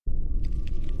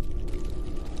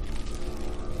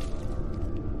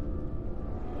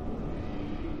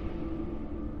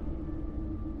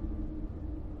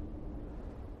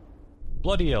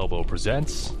Bloody Elbow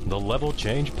presents the Level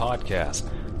Change Podcast,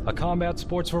 a combat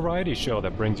sports variety show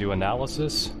that brings you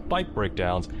analysis, fight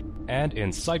breakdowns, and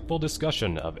insightful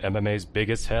discussion of MMA's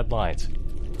biggest headlines.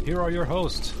 Here are your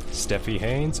hosts, Steffi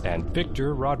Haynes and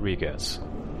Victor Rodriguez.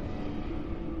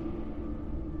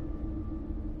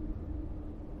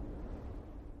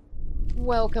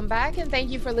 Welcome back, and thank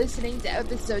you for listening to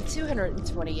episode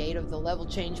 228 of the Level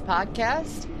Change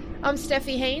Podcast. I'm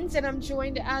Steffi Haynes, and I'm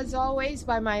joined, as always,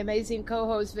 by my amazing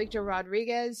co-host, Victor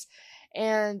Rodriguez.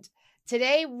 And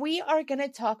today we are going to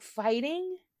talk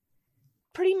fighting.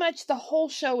 Pretty much the whole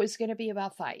show is going to be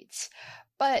about fights.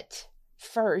 But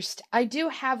first, I do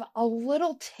have a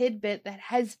little tidbit that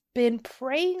has been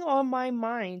preying on my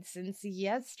mind since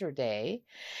yesterday.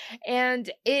 And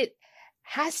it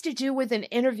has to do with an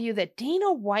interview that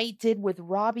Dana White did with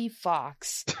Robbie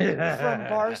Fox from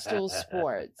Barstool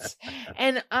Sports.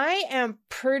 And I am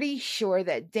pretty sure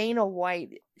that Dana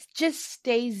White just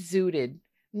stays zooted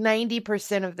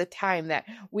 90% of the time that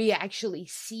we actually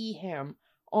see him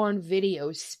on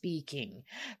video speaking,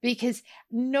 because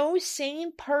no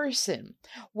sane person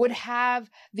would have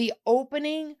the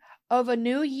opening of a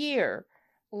new year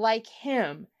like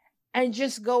him and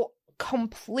just go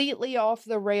completely off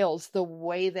the rails the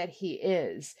way that he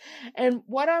is. And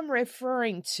what I'm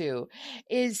referring to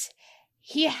is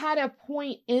he had a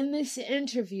point in this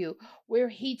interview where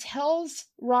he tells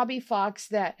Robbie Fox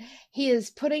that he is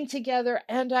putting together,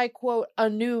 and I quote, a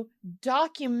new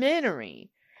documentary.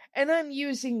 And I'm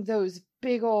using those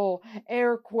big ol'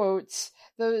 air quotes,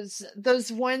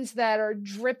 those ones that are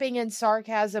dripping in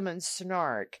sarcasm and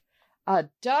snark. A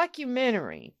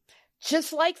documentary.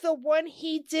 Just like the one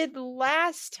he did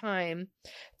last time,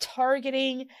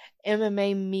 targeting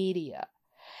MMA media.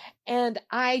 And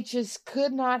I just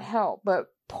could not help but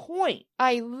point.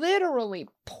 I literally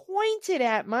pointed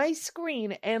at my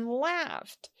screen and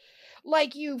laughed.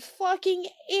 Like, you fucking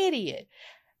idiot.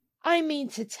 I mean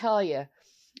to tell you,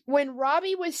 when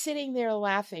Robbie was sitting there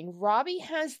laughing, Robbie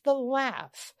has the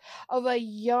laugh of a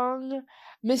young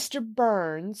Mr.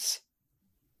 Burns,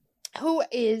 who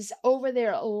is over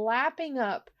there lapping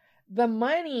up the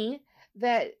money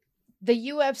that the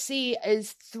UFC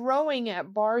is throwing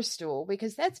at Barstool,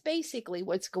 because that's basically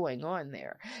what's going on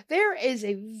there. There is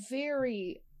a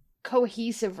very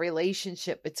cohesive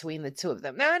relationship between the two of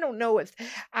them. Now, I don't know if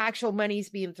actual money's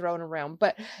being thrown around,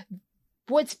 but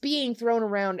what's being thrown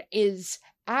around is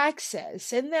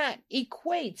access, and that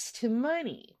equates to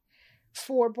money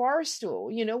for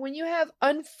Barstool. You know, when you have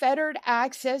unfettered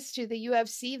access to the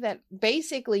UFC that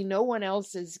basically no one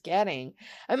else is getting.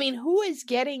 I mean, who is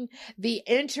getting the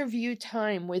interview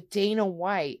time with Dana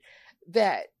White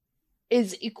that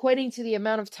is equating to the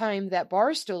amount of time that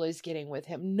Barstool is getting with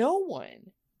him? No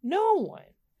one. No one.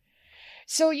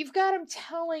 So you've got him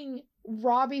telling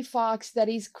Robbie Fox that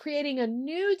he's creating a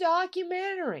new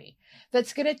documentary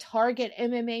that's going to target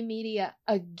MMA media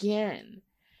again.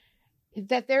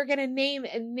 That they're going to name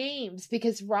names,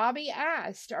 because Robbie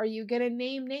asked, are you going to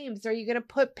name names? Are you going to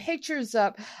put pictures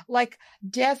up like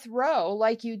Death Row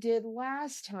like you did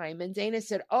last time? And Dana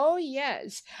said, oh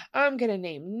yes, I'm going to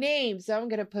name names. I'm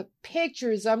going to put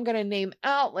pictures. I'm going to name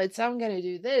outlets. I'm going to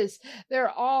do this.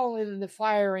 They're all in the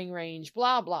firing range,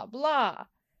 blah, blah, blah.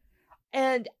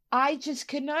 And I just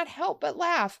could not help but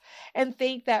laugh and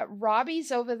think that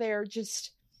Robbie's over there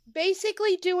just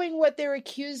basically doing what they're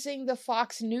accusing the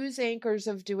Fox News anchors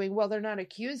of doing. Well, they're not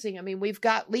accusing. I mean, we've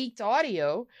got leaked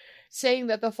audio saying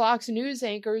that the Fox News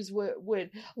anchors would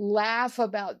laugh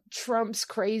about Trump's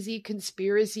crazy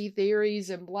conspiracy theories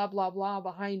and blah, blah, blah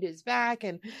behind his back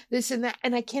and this and that.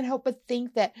 And I can't help but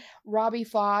think that Robbie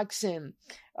Fox and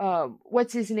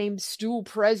what's his name, stool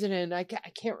president, I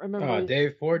can't remember.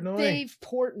 Dave Portnoy? Dave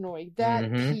Portnoy,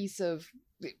 that piece of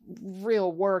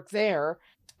real work there.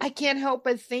 I can't help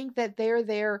but think that they're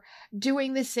there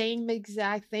doing the same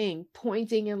exact thing,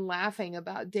 pointing and laughing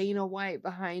about Dana White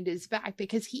behind his back,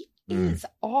 because he is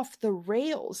off the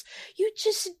rails. You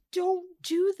just don't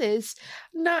do this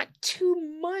not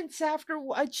 2 months after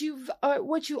what you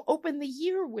opened the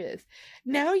year with.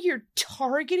 Now you're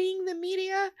targeting the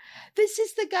media. This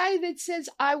is the guy that says,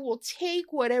 I will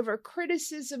take whatever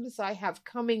criticisms I have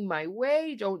coming my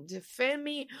way. Don't defend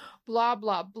me, blah,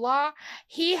 blah, blah.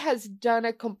 He has done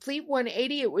a complete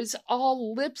 180. It was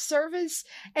all lip service.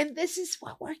 And this is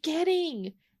what we're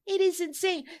getting. It is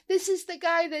insane. This is the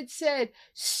guy that said,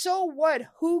 so what?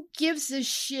 Who gives a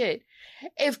shit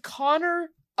if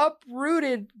Conor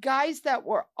uprooted guys that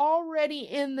were already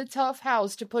in the tough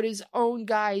house to put his own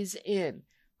guys in?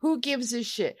 Who gives a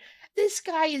shit? This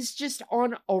guy is just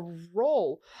on a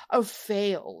roll of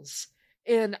fails.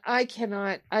 And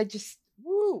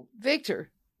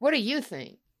Victor, What do you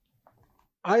think?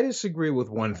 I disagree with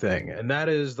one thing, and that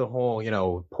is the whole,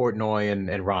 Portnoy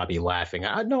and Robbie laughing.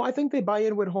 No, I think they buy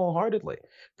in with wholeheartedly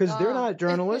because they're Oh, not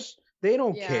journalists. They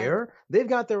don't yeah. care. They've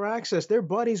got their access. They're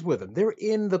buddies with them. They're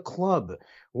in the club.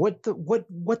 What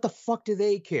the fuck do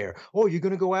they care? Oh, you're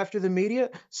gonna go after the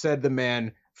media? Said the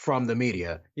man from the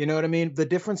media. You know what I mean? The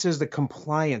difference is the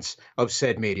compliance of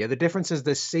said media. The difference is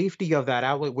the safety of that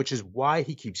outlet, which is why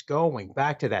he keeps going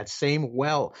back to that same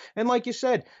well. And like you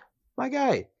said, my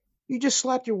guy, you just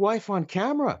slapped your wife on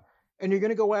camera. And you're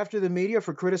going to go after the media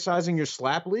for criticizing your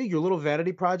slap league, your little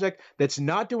vanity project that's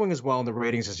not doing as well in the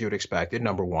ratings as you'd expected,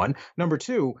 number one. Number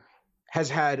two, has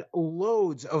had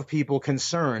loads of people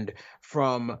concerned,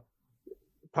 from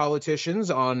politicians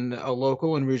on a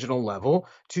local and regional level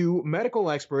to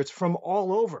medical experts from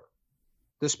all over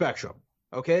the spectrum.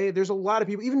 Okay, there's a lot of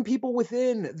people, even people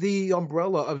within the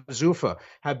umbrella of Zuffa,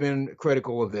 have been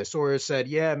critical of this or said,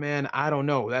 yeah, man, I don't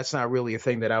know. That's not really a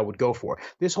thing that I would go for.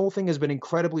 This whole thing has been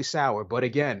incredibly sour. But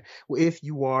again, if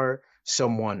you are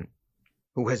someone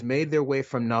who has made their way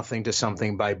from nothing to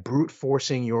something by brute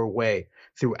forcing your way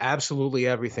through absolutely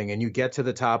everything, and you get to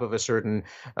the top of a certain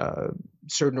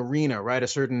arena, right, a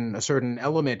certain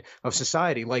element of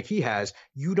society like he has,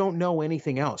 you don't know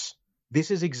anything else. This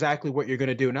is exactly what you're going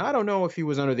to do. Now, I don't know if he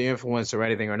was under the influence or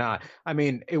anything or not. I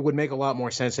mean, it would make a lot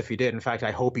more sense if he did. In fact,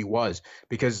 I hope he was,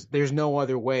 because there's no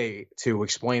other way to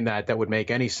explain that would make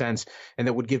any sense and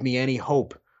that would give me any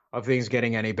hope of things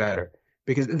getting any better.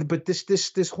 But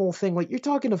this whole thing, like, you're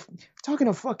talking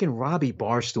to fucking Robbie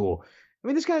Barstool. I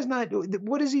mean, this guy's not.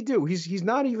 What does he do? He's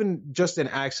not even just an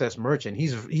access merchant.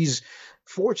 He's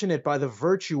fortunate by the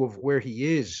virtue of where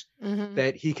he is,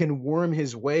 that he can worm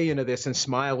his way into this and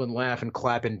smile and laugh and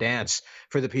clap and dance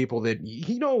for the people that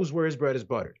he knows where his bread is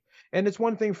buttered. And it's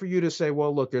one thing for you to say,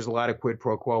 well, look, there's a lot of quid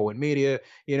pro quo in media.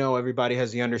 Everybody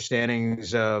has the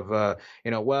understandings of,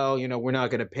 we're not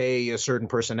going to pay a certain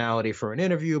personality for an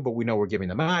interview, but we know we're giving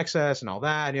them access and all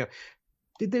that.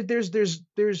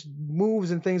 There's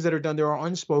moves and things that are done. There are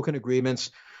unspoken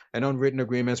agreements and unwritten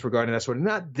agreements regarding that sort of,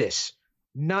 not this.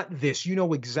 You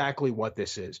know exactly what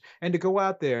this is. And to go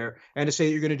out there and to say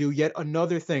that you're going to do yet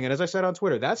another thing. And as I said on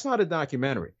Twitter, that's not a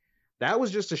documentary. That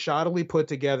was just a shoddily put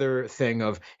together thing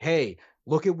of, hey,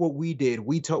 look at what we did.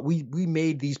 We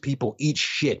made these people eat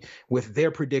shit with their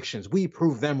predictions. We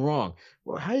proved them wrong.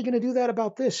 Well, how are you going to do that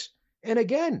about this? And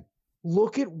again,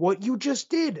 look at what you just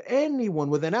did.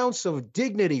 Anyone with an ounce of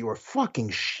dignity or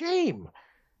fucking shame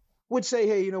would say,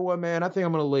 hey, you know what, man? I think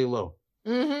I'm going to lay low.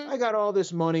 I got all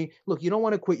this money. Look, you don't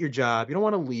want to quit your job. You don't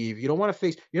want to leave. You don't want to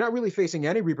face, you're not really facing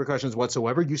any repercussions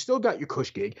whatsoever. You still got your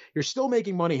cush gig. You're still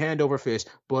making money hand over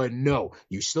fist. But no,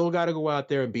 you still got to go out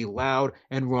there and be loud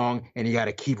and wrong, and you got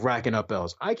to keep racking up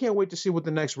L's. I can't wait to see what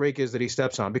the next rake is that he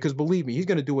steps on, because believe me, he's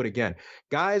going to do it again.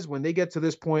 Guys, when they get to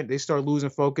this point, they start losing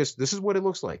focus. This is what it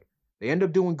looks like. They end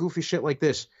up doing goofy shit like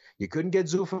this. You couldn't get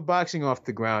Zuffa boxing off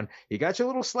the ground. You got your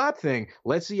little slap thing.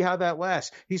 Let's see how that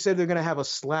lasts. He said they're going to have a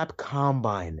slap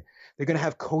combine. They're going to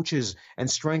have coaches and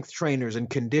strength trainers and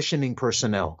conditioning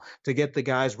personnel to get the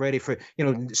guys ready for,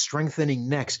 strengthening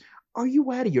necks. Are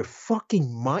you out of your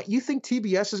fucking mind? You think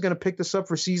TBS is going to pick this up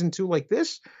for season 2 like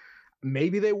this?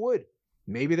 Maybe they would.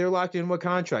 Maybe they're locked in with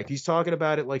contract. He's talking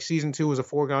about it like season 2 is a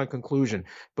foregone conclusion.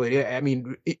 But I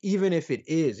mean, even if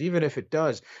it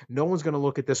does, no one's going to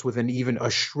look at this with even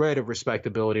a shred of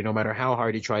respectability, no matter how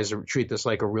hard he tries to treat this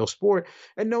like a real sport.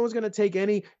 And no one's going to take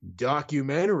any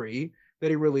documentary that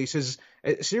he releases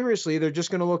seriously. They're just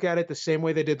going to look at it the same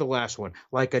way they did the last one,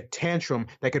 like a tantrum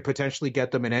that could potentially get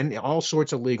them in all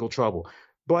sorts of legal trouble.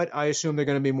 But I assume they're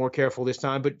going to be more careful this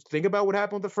time. But think about what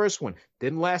happened with the first one.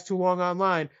 Didn't last too long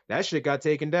online. That shit got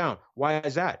taken down. Why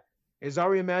is that? Is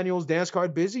Ari Emanuel's dance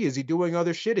card busy? Is he doing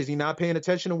other shit? Is he not paying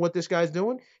attention to what this guy's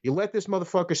doing? You let this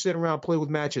motherfucker sit around, play with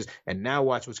matches, and now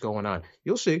watch what's going on.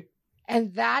 You'll see.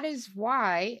 And that is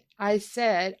why I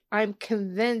said I'm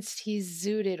convinced he's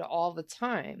zooted all the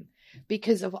time,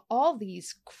 because of all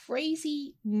these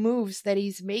crazy moves that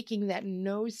he's making that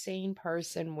no sane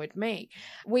person would make.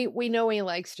 We know he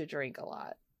likes to drink a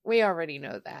lot. We already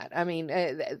know that. I mean,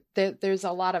 there's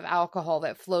a lot of alcohol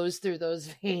that flows through those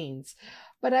veins.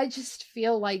 But I just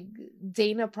feel like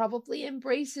Dana probably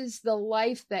embraces the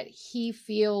life that he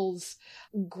feels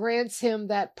grants him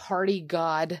that party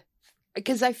god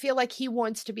because I feel like he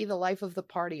wants to be the life of the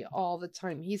party all the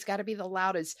time. He's got to be the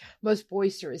loudest, most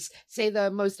boisterous, say the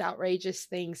most outrageous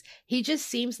things. He just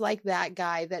seems like that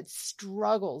guy that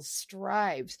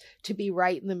strives to be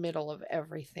right in the middle of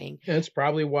everything. It's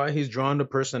probably why he's drawn to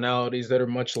personalities that are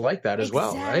much like that as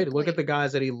well, right? Look at the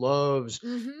guys that he loves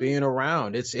being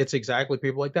around. It's exactly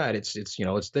people like that. It's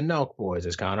the Nelk boys,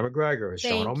 it's Conor McGregor, it's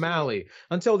Sean O'Malley,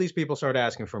 until these people start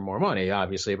asking for more money,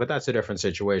 obviously, but that's a different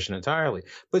situation entirely.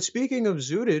 But speaking of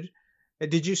zooted,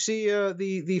 did you see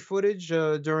the footage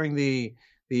during the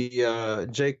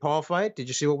Jake Paul fight? Did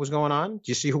you see what was going on? Did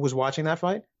you see who was watching that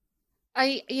fight?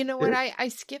 I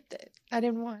skipped it. I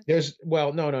didn't watch.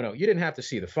 No. You didn't have to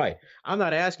see the fight. I'm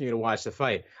not asking you to watch the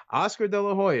fight. Oscar De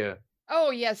La Hoya.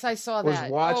 Oh yes, I saw was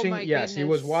that. Watching. Oh, my yes, goodness. He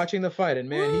was watching the fight, and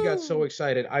man, he got so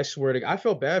excited. I swear to God, I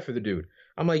felt bad for the dude.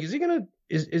 I'm like, is he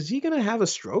gonna have a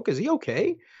stroke? Is he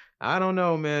okay? I don't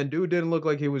know, man. Dude didn't look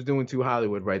like he was doing too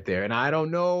Hollywood right there. And I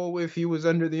don't know if he was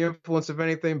under the influence of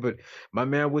anything, but my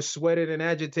man was sweated and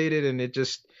agitated, and it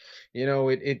just,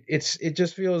 it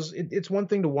just feels, it's one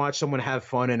thing to watch someone have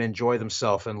fun and enjoy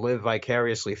themselves and live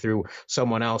vicariously through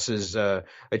someone else's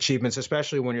achievements,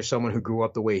 especially when you're someone who grew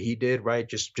up the way he did, right?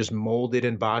 Just molded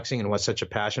in boxing and was such a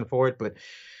passion for it. But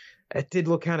it did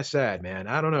look kind of sad, man.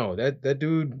 I don't know. That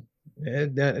dude,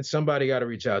 somebody got to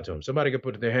reach out to him. Somebody could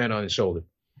put their hand on his shoulder.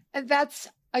 And that's,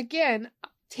 again,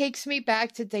 takes me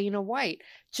back to Dana White.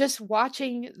 Just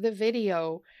watching the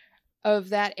video of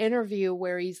that interview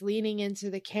where he's leaning into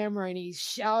the camera and he's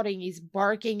shouting, he's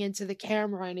barking into the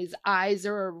camera, and his eyes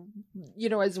are,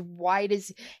 as wide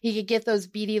as he could get those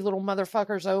beady little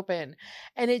motherfuckers open.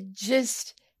 And he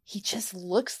just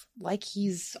looks like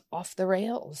he's off the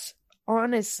rails.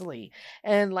 Honestly.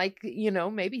 And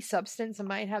maybe substance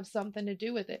might have something to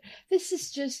do with it. This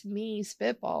is just me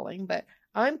spitballing, but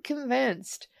I'm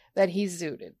convinced that he's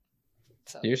zooted.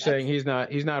 So you're saying he's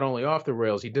not only off the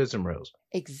rails, he did some rails.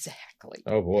 Exactly.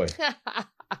 Oh boy.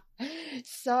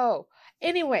 So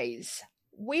anyways,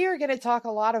 we are going to talk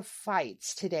a lot of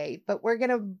fights today, but we're going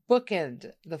to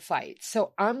bookend the fights.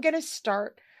 So I'm going to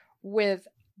start with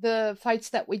the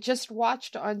fights that we just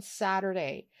watched on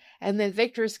Saturday. And then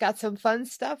Victor's got some fun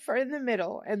stuff for in the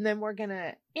middle. And then we're going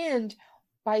to end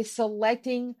by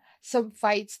selecting some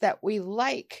fights that we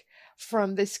like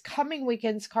from this coming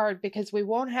weekend's card, because we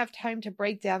won't have time to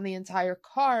break down the entire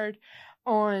card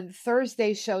on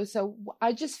Thursday's show. So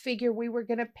I just figured we were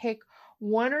going to pick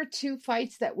one or two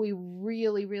fights that we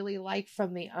really, really like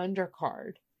from the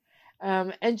undercard,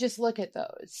 and just look at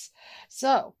those.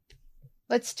 So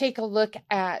let's take a look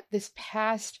at this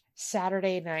past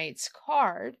Saturday night's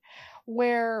card,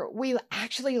 where we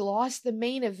actually lost the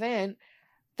main event.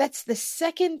 That's the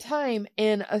second time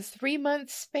in a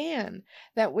 3-month span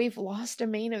that we've lost a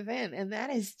main event. And that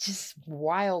is just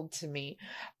wild to me.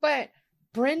 But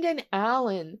Brendan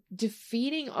Allen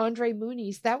defeating Andre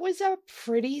Muniz, that was a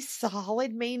pretty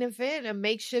solid main event, a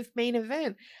makeshift main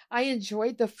event. I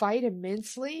enjoyed the fight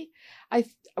immensely. I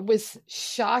was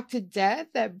shocked to death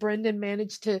that Brendan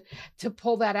managed to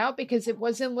pull that out, because it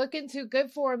wasn't looking too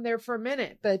good for him there for a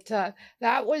minute. But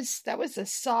that was a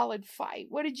solid fight.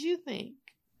 What did you think?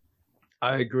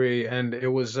 I agree. And it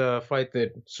was a fight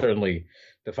that certainly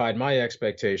defied my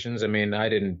expectations. I mean, I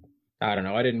didn't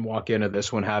walk into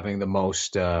this one having the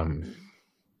most, the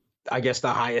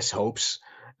highest hopes.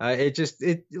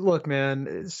 Look,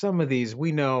 man, some of these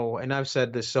we know, and I've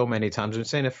said this so many times, I've been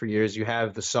saying it for years, you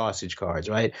have the sausage cards,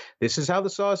 right? This is how the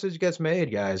sausage gets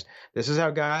made, guys. This is how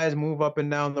guys move up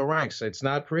and down the ranks. It's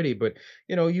not pretty, but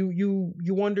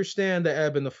you understand the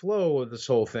ebb and the flow of this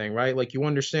whole thing, right? Like, you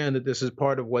understand that this is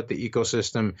part of what the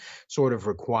ecosystem sort of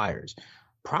requires.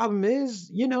 Problem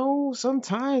is,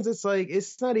 sometimes it's like,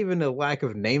 it's not even a lack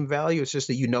of name value. It's just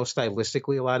that,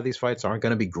 stylistically, a lot of these fights aren't going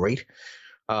to be great.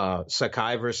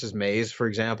 Sakai versus Mays, for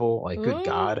example, good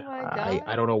God.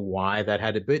 I don't know why that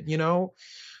had to, but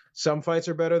some fights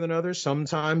are better than others.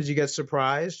 Sometimes you get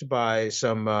surprised by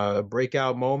some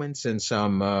breakout moments and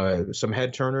some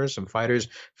head turners, some fighters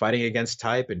fighting against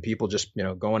type, and people just,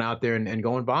 going out there and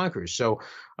going bonkers. So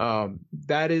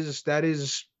that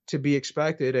is to be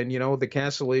expected. And, the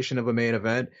cancellation of a main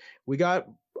event, we got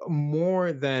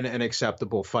more than an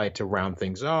acceptable fight to round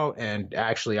things out. And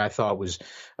actually, I thought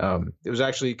it was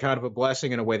actually kind of a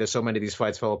blessing in a way that so many of these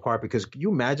fights fell apart, because can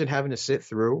you imagine having to sit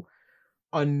through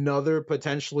another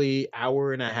potentially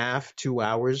hour and a half, 2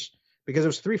 hours, because it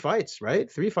was 3 fights,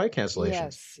 right? 3 fight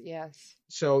cancellations. Yes.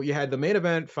 So you had the main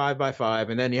event 5x5,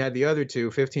 and then you had the other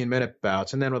 2 15-minute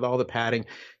bouts. And then with all the padding,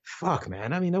 fuck,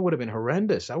 man. I mean, that would have been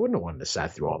horrendous. I wouldn't have wanted to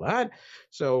sat through all that.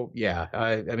 So yeah,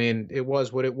 I mean, it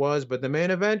was what it was, but the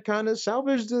main event kind of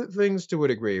salvaged things to a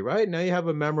degree, right? Now you have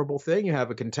a memorable thing. You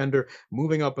have a contender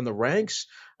moving up in the ranks,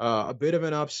 a bit of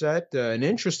an upset, an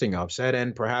interesting upset,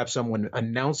 and perhaps someone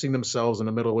announcing themselves in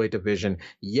the middleweight division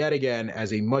yet again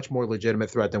as a much more legitimate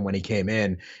threat than when he came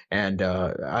in. And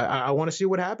I want to see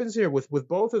what happens here with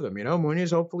both of them. You know,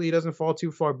 Muniz, hopefully he doesn't fall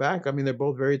too far back. I mean, they're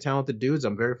both very talented dudes.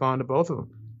 I'm very fond of both of them.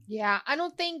 Yeah, I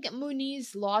don't think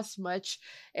Muniz lost much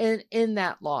in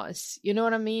that loss. You know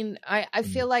what I mean? I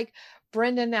feel like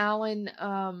Brendan Allen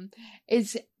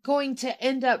is going to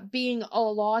end up being a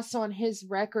loss on his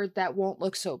record that won't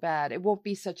look so bad. It won't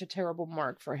be such a terrible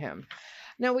mark for him.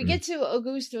 Now we get to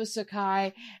Augusto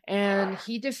Sakai, and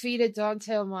he defeated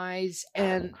Dante Mize,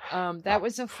 and that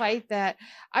was a fight that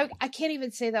I can't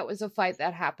even say that was a fight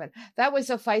that happened. That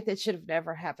was a fight that should have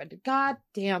never happened. God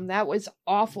damn, that was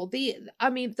awful. The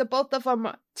both of them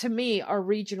to me are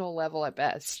regional level at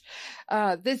best.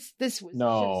 This was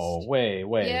wait.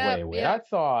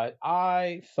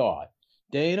 I thought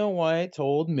Dana White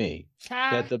told me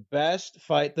that the best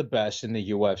fight the best in the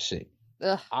UFC.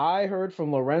 Ugh. I heard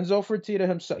from Lorenzo Fertitta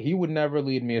himself. He would never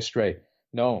lead me astray.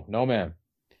 No, ma'am.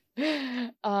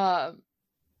 Didn't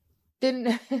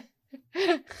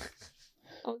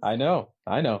I know.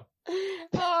 I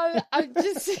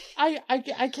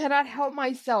cannot help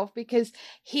myself because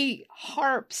he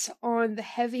harps on the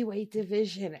heavyweight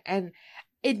division, and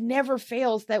it never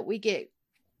fails that we get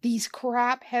these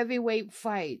crap heavyweight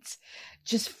fights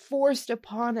just forced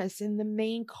upon us in the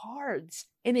main cards.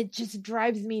 And it just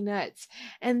drives me nuts.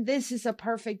 And this is a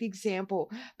perfect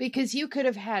example because you could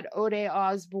have had Ode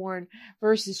Osborne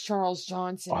versus Charles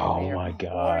Johnson. Oh my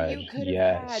God. Or you could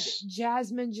have had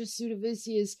Jasmine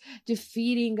Jasudavicius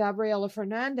defeating Gabriela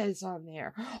Fernandez on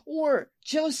there. Or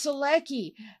Joe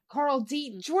Selecki, Carl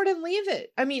Deaton, Jordan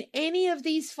Leavitt. I mean, any of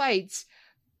these fights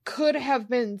could have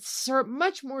been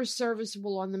much more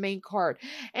serviceable on the main card.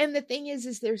 And the thing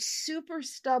is they're super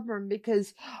stubborn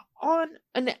because on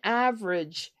an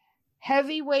average,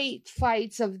 heavyweight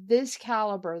fights of this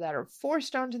caliber that are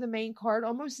forced onto the main card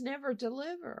almost never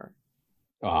deliver.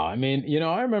 Oh, I mean, you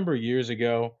know, I remember years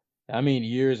ago,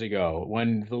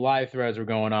 when the live threads were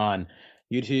going on,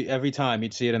 every time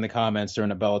you'd see it in the comments during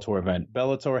a Bellator event,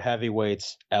 Bellator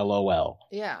heavyweights, LOL.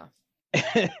 Yeah.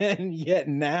 And yet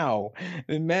now,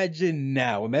 imagine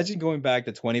going back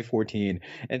to 2014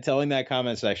 and telling that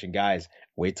comment section, guys,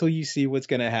 wait till you see what's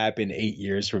going to happen 8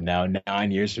 years from now,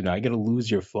 9 years from now. You're going to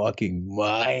lose your fucking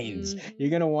minds. Mm-hmm. You're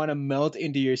going to want to melt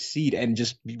into your seat and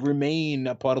just remain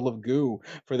a puddle of goo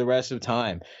for the rest of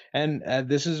time. And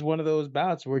this is one of those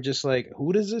bouts where just like,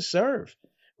 who does this serve?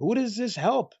 Who does this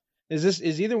help?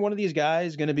 Is either one of these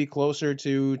guys going to be closer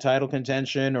to title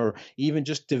contention or even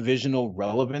just divisional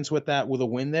relevance with a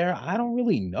win there? I don't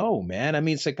really know, man. I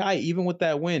mean, Sakai, even with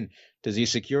that win, does he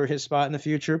secure his spot in the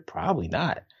future? Probably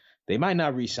not. They might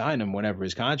not re-sign him whenever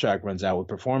his contract runs out with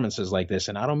performances like this.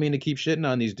 And I don't mean to keep shitting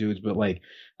on these dudes, but like,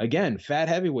 again, fat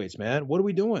heavyweights, man. What are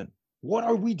we doing? What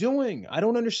are we doing? I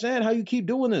don't understand how you keep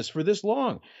doing this for this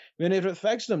long. I mean, if it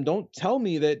affects them, don't tell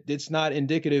me that it's not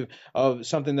indicative of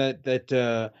something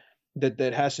that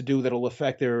has to do that'll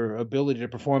affect their ability to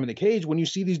perform in the cage when you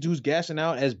see these dudes gassing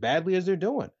out as badly as they're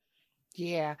doing.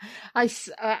 Yeah,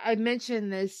 I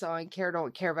mentioned this on Care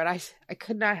Don't Care, but I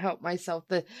could not help myself.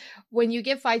 When you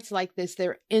get fights like this,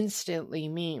 they're instantly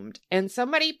memed. And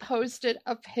somebody posted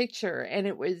a picture, and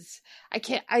it was I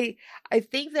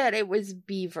think that it was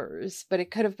beavers, but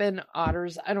it could have been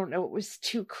otters. I don't know. It was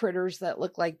two critters that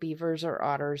looked like beavers or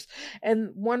otters,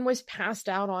 and one was passed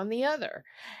out on the other,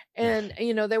 and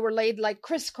they were laid like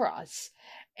crisscross.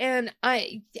 And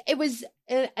they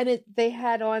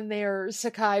had on there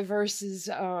Sakai versus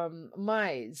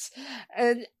Mize,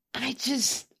 and I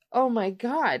just, oh my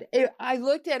God, I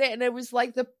looked at it and it was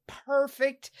like the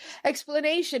perfect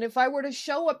explanation. If I were to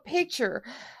show a picture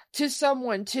to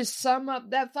someone to sum up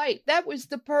that fight, that was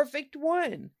the perfect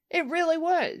one. It really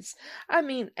was. I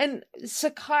mean, and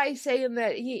Sakai saying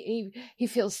that he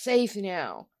feels safe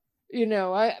now.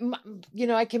 I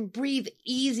can breathe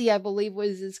easy, I believe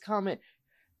was his comment.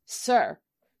 Sir,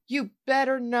 you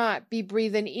better not be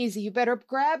breathing easy. You better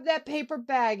grab that paper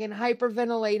bag and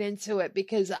hyperventilate into it,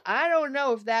 because I don't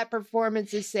know if that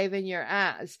performance is saving your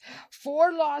ass.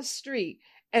 4-loss streak,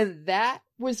 and that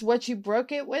was what you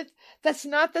broke it with? That's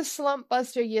not the slump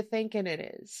buster you're thinking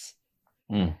it is.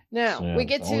 Now, we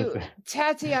get to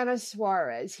Tatiana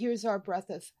Suarez. Here's our breath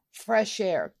of fresh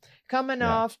air. Coming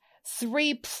off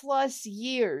 3+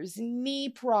 years, knee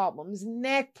problems,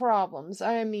 neck problems.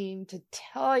 I mean, to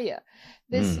tell you,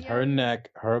 this her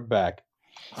neck, her back,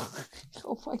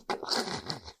 Oh my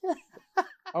God.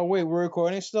 Oh, wait, we're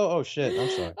recording still? Oh, shit. I'm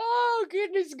sorry. Oh,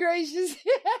 goodness gracious.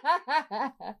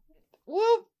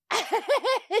 Whoop.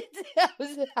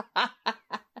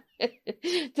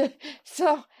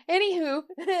 So, anywho,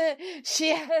 she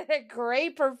had a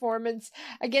great performance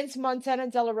against Montana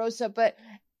De La Rosa, but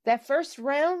that first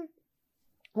round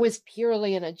was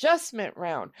purely an adjustment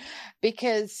round,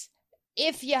 because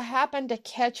if you happen to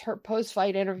catch her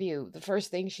post-fight interview, the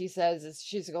first thing she says is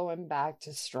she's going back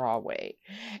to straw weight.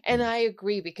 And I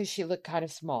agree, because she looked kind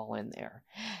of small in there.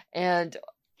 And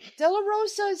De La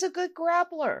Rosa is a good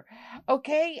grappler.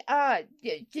 Okay?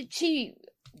 She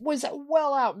was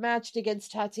well outmatched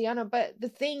against Tatiana, but the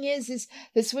thing is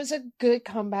this was a good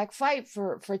comeback fight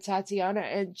for Tatiana,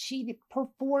 and she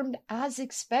performed as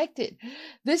expected.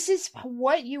 This is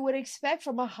what you would expect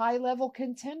from a high-level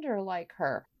contender like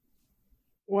her.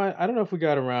 Well, I don't know if we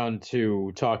got around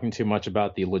to talking too much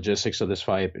about the logistics of this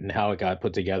fight and how it got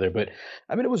put together, but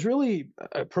I mean, it was really,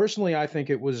 personally, I think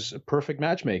it was perfect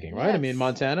matchmaking, right? Yes. I mean,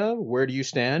 Montana, where do you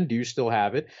stand? Do you still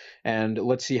have it? And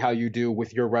let's see how you do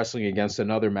with your wrestling against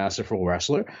another masterful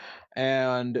wrestler.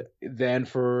 And then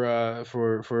for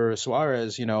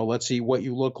Suarez, let's see what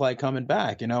you look like coming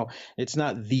back. It's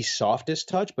not the softest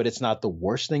touch, but it's not the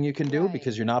worst thing you can do, Right.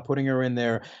 because you're not putting her in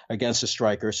there against a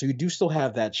striker. So you do still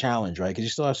have that challenge, right? Because you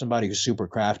still have somebody who's super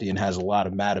crafty and has a lot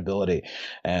of mat ability.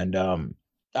 And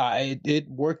it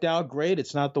worked out great.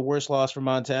 It's not the worst loss for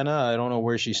Montana. I don't know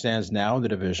where she stands now in the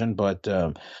division, but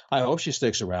I hope she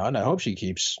sticks around. I hope she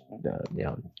keeps,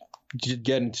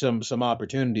 getting some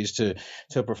opportunities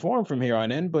to perform from here on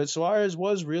in. But Suarez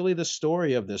was really the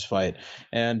story of this fight,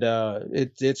 and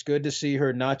it's good to see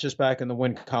her not just back in the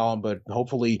win column, but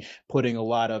hopefully putting a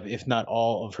lot of, if not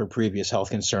all of her previous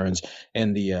health concerns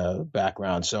in the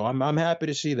background. So I'm happy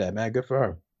to see that, man. Good for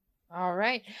her. All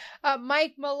right.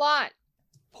 Mike Malott.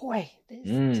 Boy,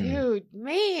 this dude,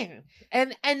 man.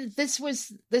 And this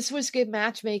was good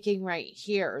matchmaking right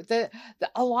here.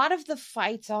 A lot of the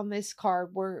fights on this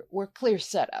card were clear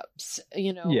setups,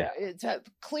 Yeah. It's a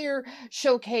clear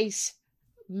showcase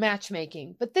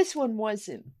matchmaking, but this one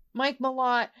wasn't. Mike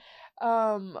Malott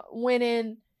went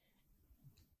in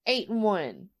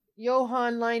 8-1.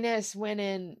 Johan Lines went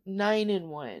in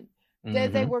 9-1.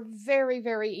 They were very,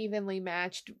 very evenly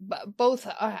matched. Both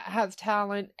have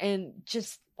talent, and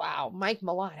just, wow, Mike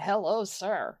Malott, hello,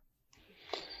 sir.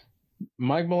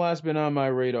 Mike Malott's been on my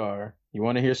radar. You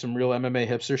want to hear some real MMA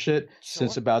hipster shit? Sure.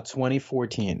 Since about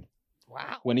 2014.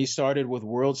 Wow. When he started with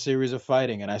World Series of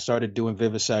Fighting and I started doing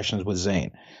vivisections with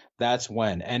Zane. That's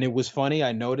when. And it was funny.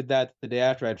 I noted that the day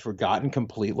after. I'd forgotten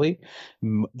completely.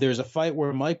 There's a fight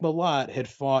where Mike Malott had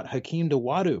fought Hakeem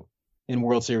Dawodu in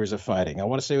World Series of Fighting. I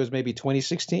want to say it was maybe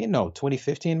 2016. No,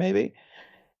 2015 maybe.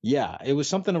 Yeah, it was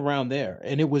something around there.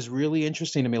 And it was really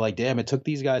interesting to me. Like, damn, it took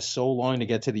these guys so long to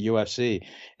get to the UFC.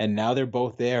 And now they're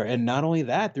both there. And not only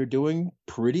that, they're doing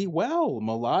pretty well.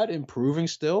 Malott improving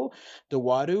still.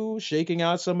 Dawodu shaking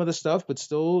out some of the stuff, but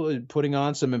still putting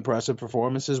on some impressive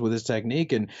performances with his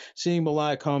technique. And seeing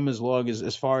Malott come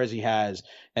as far as he has,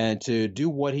 and to do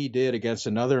what he did against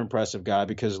another impressive guy,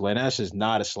 because Lines is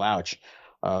not a slouch.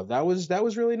 That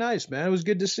was really nice, man. It was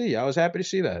good to see. I was happy to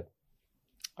see that.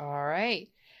 All right.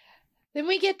 Then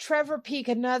we get Trevor Peek,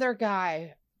 another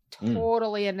guy,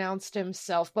 totally announced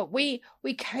himself, but we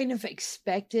kind of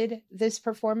expected this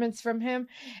performance from him.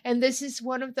 And this is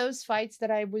one of those fights that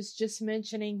I was just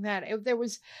mentioning, that there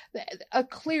was a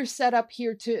clear setup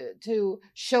here to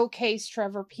showcase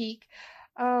Trevor Peek.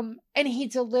 And he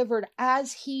delivered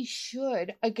as he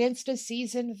should against a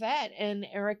seasoned vet and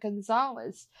Eric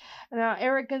Gonzalez. Now,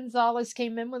 Eric Gonzalez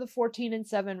came in with a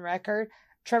 14-7 record.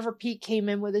 Trevor Peek came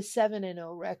in with a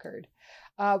 7-0 record.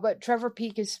 But Trevor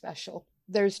Peek is special.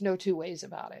 There's no two ways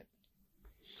about it.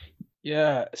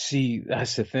 Yeah, see,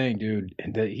 that's the thing, dude.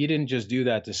 He didn't just do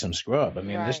that to some scrub. I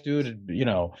mean, Right. This dude,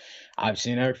 I've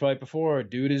seen Eric fight before.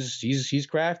 Dude he's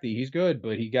crafty, he's good,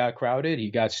 but he got crowded,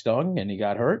 he got stung, and he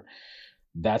got hurt.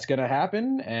 That's gonna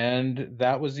happen, and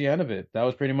that was the end of it. That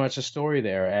was pretty much the story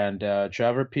there. And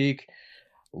Trevor Peek,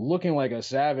 looking like a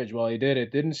savage while he did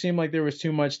it. Didn't seem like there was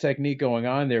too much technique going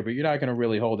on there, but you're not going to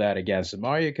really hold that against him,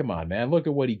 are you? Come on, man. Look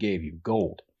at what he gave you.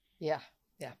 Gold. Yeah.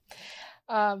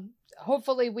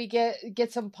 Hopefully we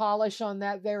get some polish on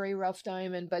that very rough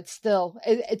diamond, but still,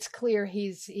 it's clear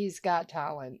he's got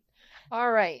talent. All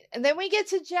right. And then we get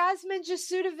to Jasmine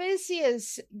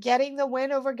Jasudavicius getting the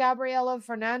win over Gabriela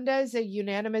Fernandez, a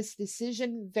unanimous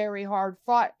decision, very hard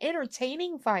fought,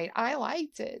 entertaining fight. I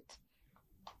liked it.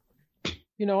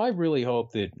 I really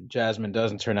hope that Jasmine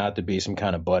doesn't turn out to be some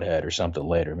kind of butthead or something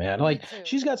later, man. Me Like, too.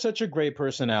 she's got such a great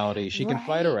personality. She can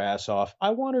fight her Right. ass off.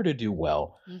 I want her to do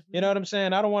well. You know what I'm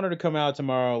saying? I don't want her to come out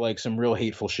tomorrow like some real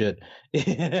hateful shit.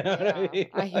 You know what I Yeah, mean?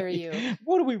 I hear Like, you.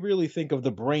 what do we really think of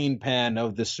the brain pan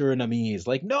of the Surinamese?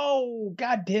 Like, no,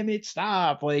 God damn it,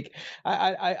 stop. Like,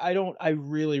 I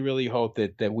really, really hope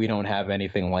that we don't have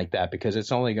anything like that, because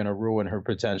it's only going to ruin her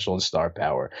potential and star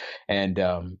power. And,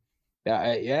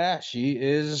 yeah, she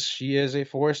is a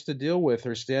force to deal with.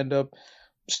 Her stand up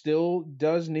still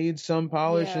does need some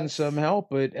polish and some Yes. help,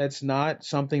 but it's not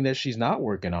something that she's not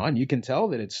working on. You can tell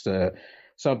that it's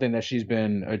something that she's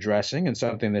been addressing and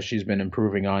something that she's been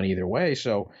improving on either way.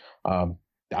 So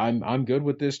I'm good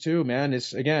with this too, man.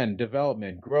 It's, again,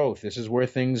 development, growth. This is where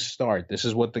things start. This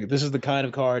is the kind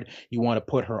of card you want to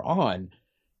put her on,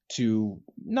 to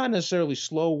not necessarily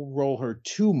slow roll her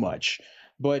too much,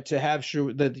 but to have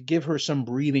sure that give her some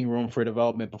breathing room for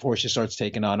development before she starts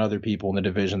taking on other people in the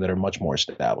division that are much more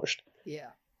established. Yeah.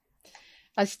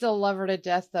 I still love her to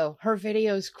death, though. Her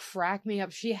videos crack me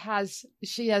up. She has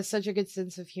such a good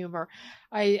sense of humor.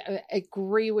 I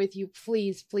agree with you.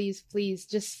 Please, please, please,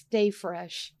 just stay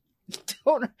fresh.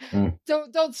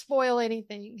 Don't spoil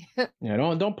anything. Yeah,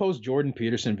 don't post Jordan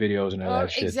Peterson videos and all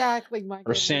that shit. Exactly, my Or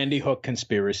goodness. Sandy Hook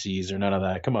conspiracies or none of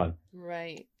that. Come on.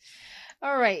 Right.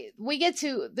 All right. We get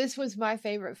to, this was my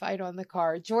favorite fight on the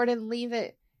card. Jordan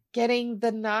Leavitt getting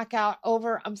the knockout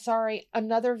over, I'm sorry,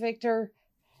 another Victor.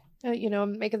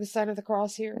 I'm making the sign of the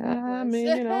cross here. I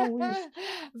mean,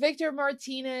 Victor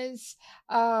Martinez.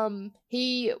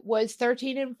 He was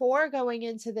 13-4 going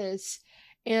into this,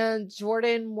 and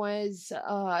Jordan was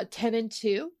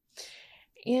 10-2.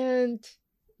 And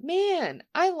man,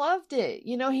 I loved it.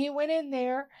 He went in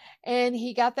there and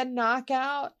he got the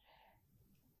knockout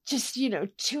just,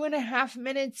 2.5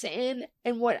 minutes in.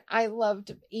 And what I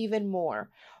loved even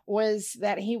more was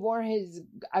that he wore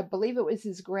I believe it was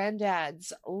his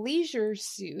granddad's leisure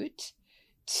suit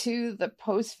to the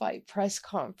post-fight press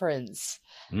conference.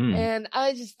 And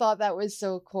I just thought that was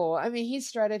so cool. I mean, he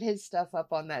strutted his stuff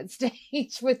up on that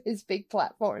stage with his big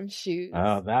platform shoes.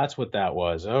 Oh, that's what that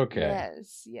was. Okay.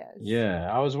 Yes. Yeah,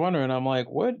 I was wondering. I'm like,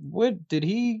 what did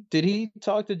he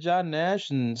talk to John Nash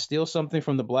and steal something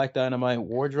from the Black Dynamite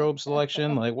wardrobe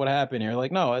selection? Like, what happened here?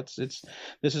 Like, no, this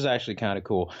is actually kind of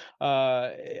cool.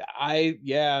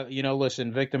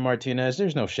 Listen, Victor Martinez,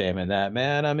 there's no shame in that,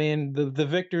 man. I mean, the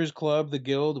Victors Club, the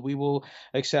Guild, we will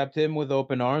accept him with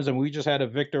open arms, and we just had a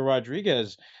Victor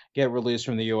Rodriguez get released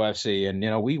from the UFC,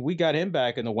 and we got him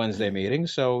back in the Wednesday meeting,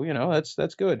 so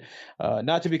that's good.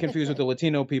 Not to be confused with the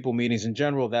Latino people meetings in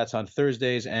general. That's on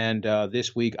Thursdays, and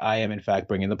this week I am in fact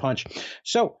bringing the punch.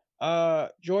 So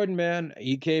Jordan, man,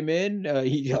 he came in,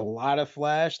 he a lot of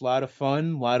flash, a lot of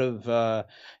fun, a lot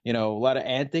of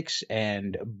antics,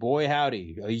 and boy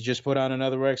howdy, he just put on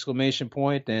another exclamation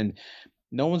point, and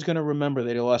no one's going to remember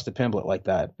that he lost a Pimblett like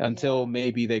that until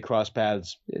maybe they cross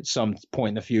paths at some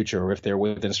point in the future, or if they're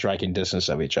within striking distance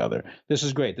of each other. This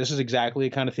is great. This is exactly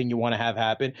the kind of thing you want to have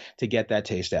happen to get that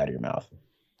taste out of your mouth.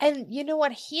 And you know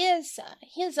what? He is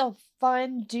a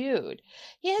fun dude.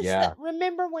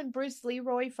 Remember when Bruce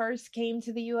Leroy first came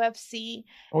to the UFC?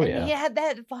 Oh, and he had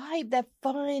that vibe, that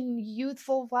fun,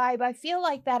 youthful vibe. I feel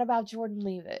like that about Jordan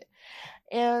Leavitt.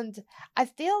 And I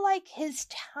feel like his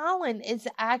talent is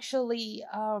actually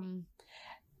on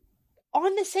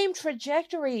the same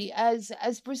trajectory as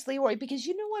Bruce Leroy, because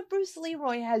you know what? Bruce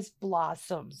Leroy has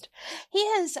blossomed. He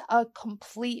is a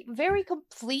very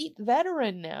complete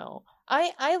veteran now.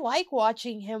 I like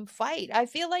watching him fight. I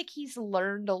feel like he's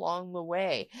learned along the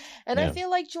way. And I feel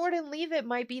like Jordan Leavitt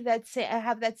might be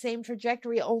have that same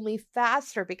trajectory, only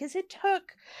faster, because it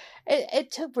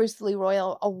took Bruce Leroy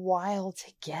a while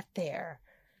to get there.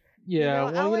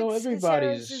 Yeah,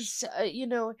 everybody's.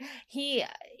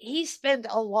 He spent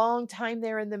a long time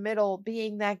there in the middle,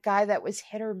 being that guy that was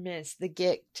hit or miss, the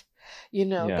gift.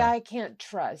 Guy can't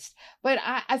trust. But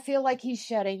I feel like he's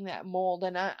shedding that mold,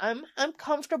 and I'm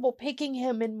comfortable picking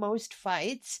him in most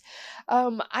fights.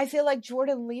 I feel like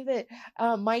Jordan Leavitt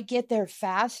might get there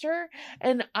faster,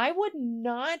 and I would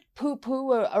not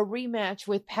poo-poo a rematch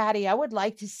with Patty. I would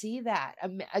like to see that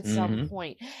at some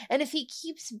point. And if he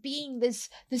keeps being this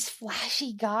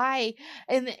flashy guy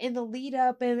in the lead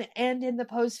up and in the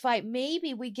post fight,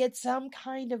 maybe we get some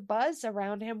kind of buzz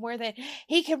around him where that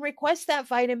he can request that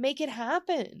fight and make it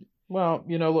happen. Well,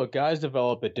 look, guys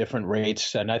develop at different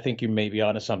rates, and I think you may be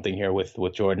onto something here with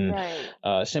Jordan.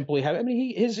 Right. Simply have, I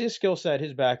mean, his skill set,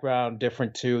 his background,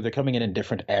 different too. They're coming in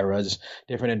different eras,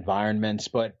 different environments,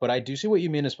 but I do see what you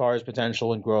mean as far as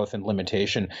potential and growth and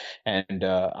limitation, and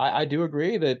I do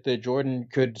agree that Jordan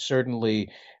could certainly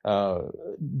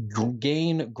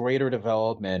gain greater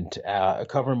development,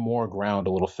 cover more ground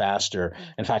a little faster,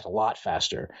 in fact, a lot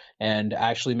faster, and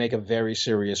actually make a very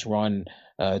serious run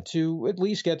to at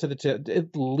least get to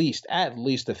at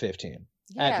least the 15.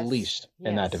 Yes. At least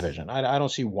in that division. I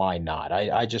don't see why not.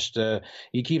 I just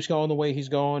he keeps going the way he's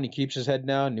going. He keeps his head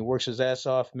down and he works his ass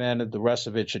off, man. The rest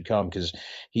of it should come because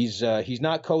he's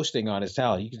not coasting on his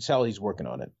talent. You can tell he's working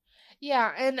on it.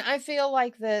 Yeah, and I feel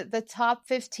like the top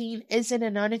 15 isn't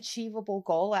an unachievable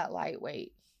goal at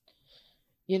lightweight.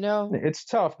 It's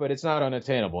tough, but it's not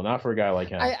unattainable. Not for a guy like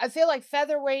him. I feel like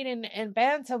featherweight and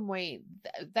bantamweight,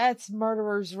 that's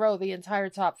murderer's row, the entire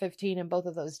top 15 in both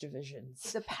of those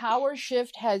divisions. The power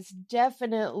shift has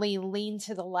definitely leaned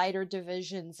to the lighter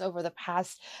divisions over the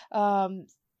past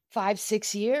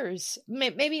 5-6 years,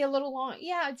 maybe a little long.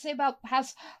 Yeah, I'd say about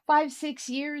past 5-6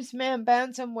 years, man.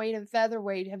 Bantamweight and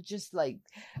featherweight have just like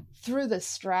through the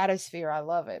stratosphere. I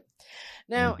love it.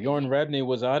 Now, Bjorn Rebney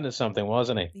was onto something,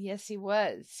 wasn't he? Yes, he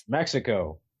was.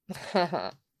 Mexico.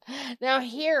 Now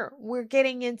here we're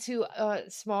getting into a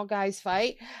small guys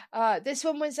fight. This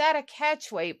one was at a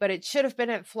catchweight, but it should have been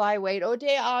at flyweight.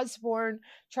 O'Day Osborne,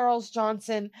 Charles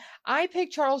Johnson. I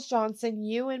picked Charles Johnson.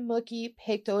 You and Mookie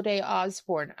picked O'Day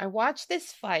Osborne. I watched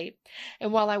this fight,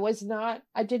 and while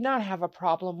I did not have a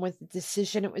problem with the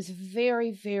decision. It was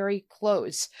very, very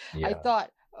close. Yeah. I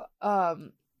thought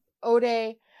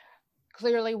O'Day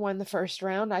clearly won the first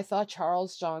round. I thought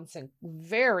Charles Johnson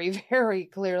very, very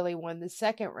clearly won the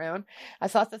second round. I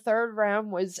thought the third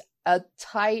round was a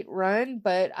tight run,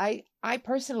 but I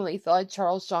personally thought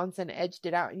Charles Johnson edged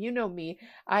it out. And you know me,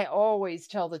 I always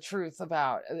tell the truth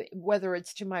about whether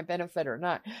it's to my benefit or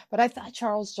not. But I thought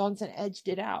Charles Johnson edged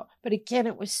it out. But again,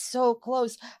 it was so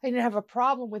close. I didn't have a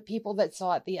problem with people that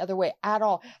saw it the other way at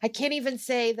all. I can't even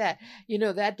say that,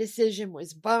 that decision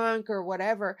was bunk or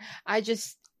whatever. I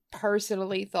just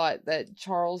personally thought that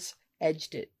Charles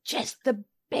edged it. Just the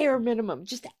bare minimum.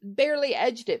 Just barely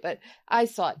edged it. But I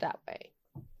saw it that way.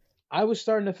 I was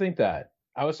starting to think that.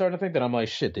 I'm like,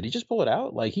 shit, did he just pull it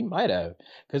out? Like, he might have,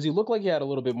 because he looked like he had a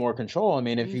little bit more control. I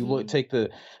mean, if you look at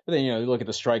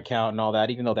the strike count and all that,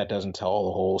 even though that doesn't tell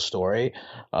the whole story.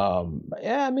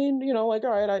 Yeah, I mean, like, all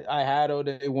right, I had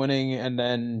O'Day winning, and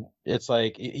then it's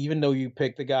like, even though you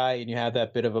pick the guy and you have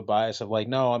that bit of a bias of like,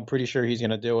 no, I'm pretty sure he's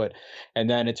going to do it. And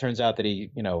then it turns out that he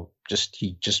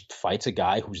just fights a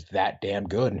guy who's that damn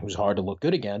good and who's hard to look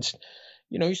good against.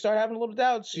 You start having a little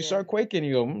doubts. You start quaking.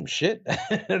 You go, shit,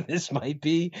 this might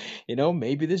be,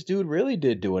 maybe this dude really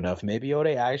did do enough. Maybe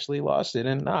O'Day actually lost it.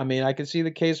 And I mean, I could see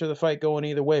the case for the fight going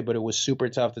either way, but it was super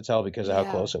tough to tell because of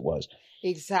how close it was.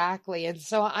 Exactly. And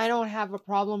so I don't have a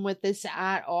problem with this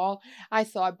at all. I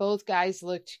thought both guys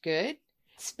looked good.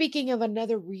 Speaking of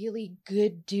another really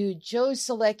good dude, Joe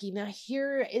Solecki. Now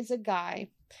here is a guy,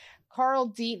 Carl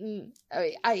Deaton.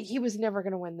 He was never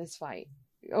going to win this fight.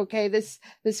 Okay, this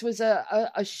was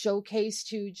a showcase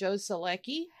to Joe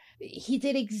Solecki. He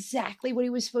did exactly what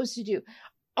he was supposed to do.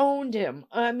 Owned him.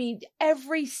 I mean,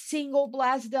 every single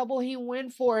blast double he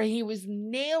went for, he was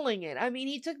nailing it. I mean,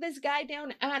 he took this guy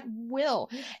down at will.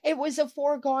 It was a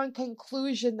foregone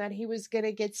conclusion that he was going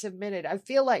to get submitted. I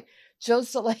feel like Joe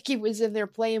Solecki was in there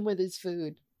playing with his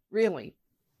food. Really.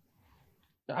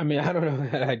 I mean, I don't know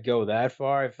that I'd go that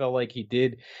far. I felt like he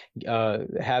did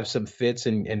have some fits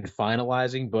in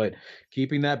finalizing, but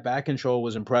keeping that back control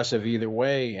was impressive either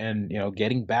way. And,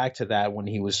 getting back to that when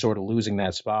he was sort of losing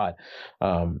that spot.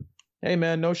 Hey,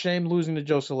 man, no shame losing to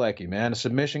Joe Solecki, man. A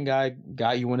submission guy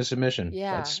got you in a submission.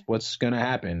 Yeah. That's what's going to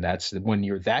happen. That's when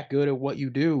you're that good at what you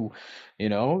do,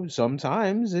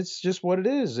 sometimes it's just what it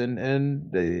is. And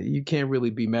you can't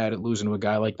really be mad at losing to a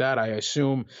guy like that. I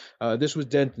assume this was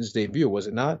Denton's debut, was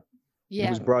it not? Yeah. He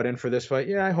was brought in for this fight.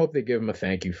 Yeah, I hope they give him a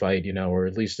thank you fight, or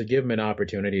at least to give him an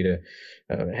opportunity to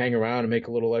hang around and make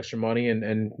a little extra money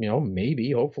and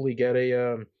maybe hopefully get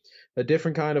a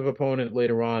different kind of opponent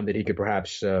later on that he could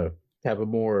perhaps have a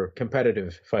more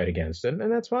competitive fight against, and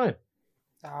that's fine.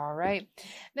 All right.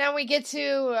 Now we get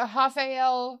to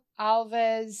Rafael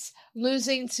Alves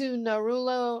losing to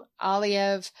Narulo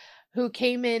Aliev, who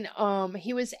came in,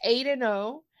 he was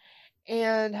 8-0,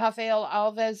 and Rafael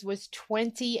Alves was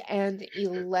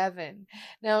 20-11.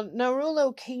 Now,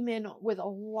 Narulo came in with a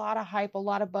lot of hype, a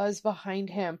lot of buzz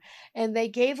behind him, and they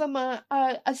gave him a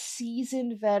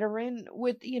seasoned veteran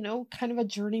with, kind of a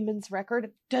journeyman's record.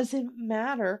 It doesn't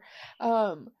matter.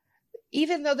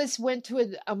 even though this went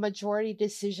to a majority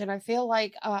decision, I feel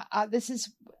like this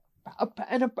is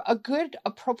a good,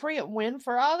 appropriate win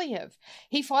for Aliyev.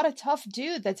 He fought a tough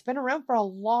dude that's been around for a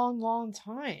long, long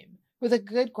time with a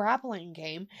good grappling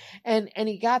game, and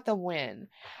he got the win.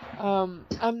 I'm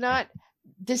not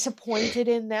disappointed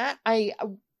in that. I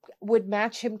would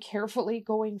match him carefully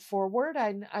going forward.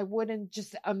 I wouldn't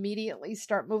just immediately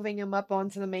start moving him up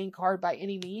onto the main card by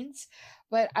any means,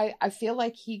 but I feel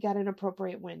like he got an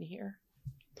appropriate win here.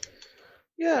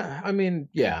 Yeah, I mean,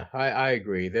 yeah, I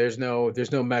agree. There's no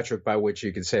metric by which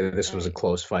you can say that this was a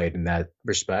close fight in that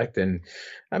respect. And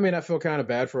I mean, I feel kind of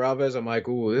bad for Alves. I'm like,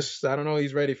 ooh, I don't know,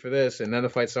 he's ready for this. And then the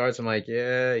fight starts. I'm like,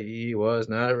 yeah, he was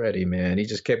not ready, man. He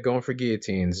just kept going for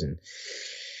guillotines,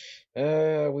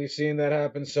 and we've seen that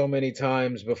happen so many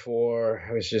times before.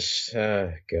 It was just,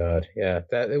 God, yeah,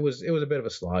 that it was a bit of a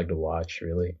slog to watch,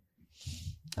 really.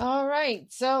 All right,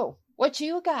 so what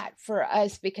you got for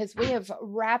us, because we have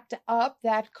wrapped up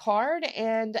that card,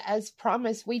 and as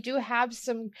promised, we do have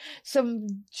some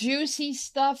juicy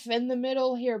stuff in the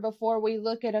middle here before we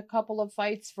look at a couple of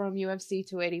fights from UFC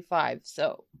 285.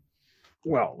 So,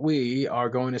 well, we are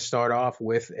going to start off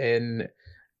with an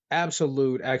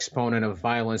absolute exponent of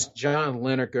violence, John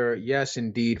Lineker. Yes,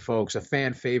 indeed, folks, a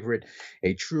fan favorite,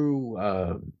 a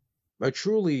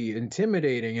truly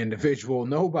intimidating individual.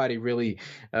 Nobody really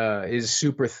is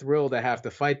super thrilled to have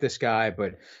to fight this guy,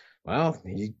 but, well,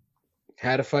 he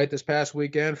had a fight this past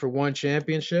weekend for one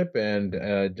championship, and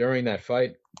during that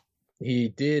fight, he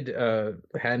did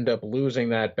end up losing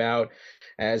that bout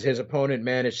as his opponent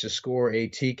managed to score a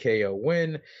TKO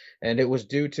win, and it was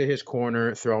due to his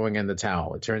corner throwing in the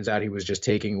towel. It turns out he was just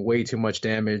taking way too much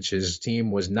damage. His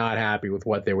team was not happy with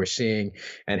what they were seeing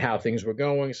and how things were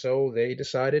going, so they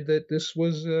decided that this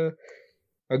was a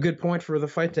good point for the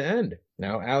fight to end.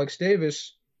 Now, Alex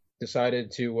Davis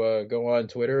decided to go on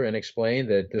Twitter and explain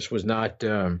that this was not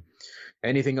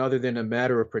anything other than a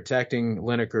matter of protecting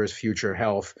Lineker's future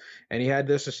health. And he had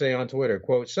this to say on Twitter,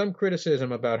 quote, "Some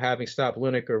criticism about having stopped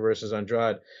Lineker versus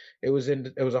Andrade. It was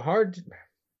a hard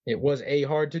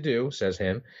to do," says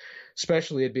him,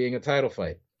 "especially it being a title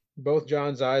fight. Both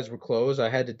John's eyes were closed. I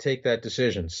had to take that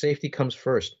decision. Safety comes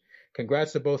first.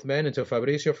 Congrats to both men and to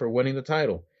Fabricio for winning the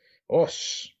title." Oh,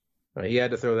 he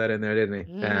had to throw that in there, didn't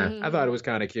he? I thought it was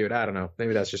kind of cute. I don't know.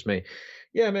 Maybe that's just me.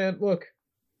 Yeah, man, look.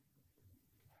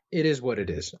 It is what it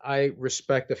is. I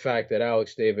respect the fact that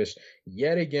Alex Davis,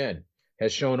 yet again,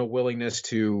 has shown a willingness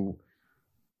to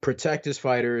protect his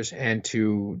fighters and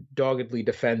to doggedly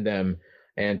defend them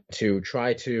and to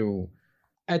try to,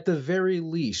 at the very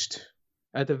least,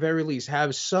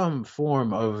 have some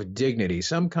form of dignity,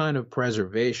 some kind of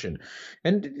preservation.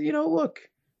 And, look,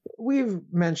 we've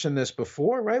mentioned this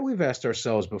before, right? We've asked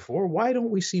ourselves before, why don't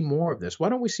we see more of this? Why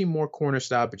don't we see more corner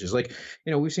stoppages? Like,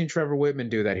 we've seen Trevor Whitman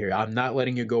do that here. I'm not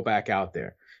letting you go back out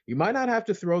there. You might not have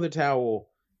to throw the towel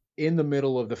in the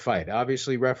middle of the fight.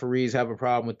 Obviously, referees have a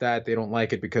problem with that. They don't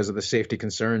like it because of the safety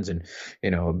concerns. And,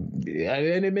 and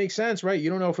it makes sense, right? You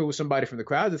don't know if it was somebody from the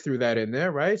crowd that threw that in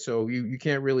there, right? So you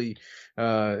can't really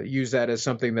use that as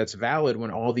something that's valid when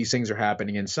all these things are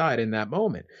happening inside in that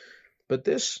moment. But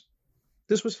this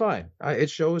was fine. It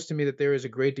shows to me that there is a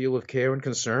great deal of care and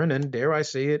concern, and dare I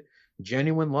say it,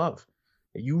 genuine love.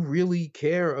 You really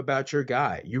care about your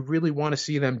guy. You really want to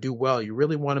see them do well. You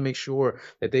really want to make sure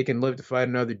that they can live to fight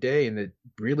another day, and that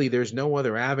really there's no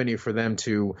other avenue for them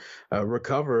to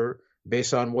recover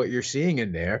based on what you're seeing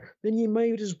in there. Then you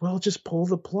might as well just pull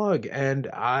the plug. And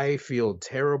I feel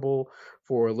terrible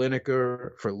for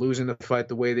Lineker for losing the fight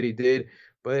the way that he did.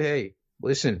 But hey,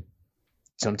 listen.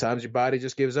 Sometimes your body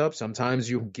just gives up. Sometimes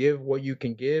you give what you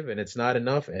can give, and it's not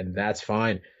enough, and that's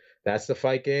fine. That's the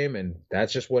fight game, and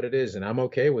that's just what it is, and I'm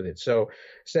okay with it. So,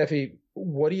 Steffi,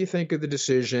 what do you think of the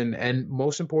decision? And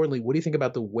most importantly, what do you think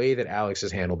about the way that Alex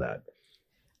has handled that?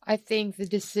 I think the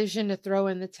decision to throw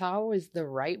in the towel is the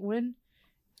right one.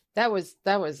 That was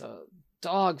a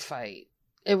dog fight.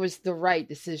 It was the right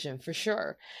decision for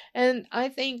sure. And I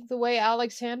think the way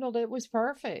Alex handled it was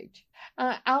perfect.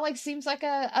 Alex seems like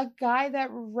a guy that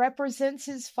represents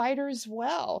his fighters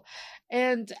well.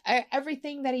 And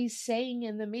everything that he's saying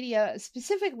in the media,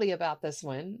 specifically about this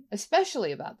one,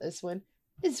 especially about this one,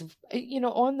 is,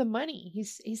 on the money.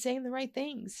 He's saying the right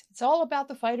things. It's all about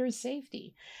the fighter's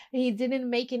safety. And he didn't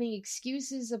make any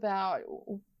excuses about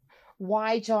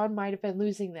why John might have been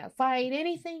losing that fight,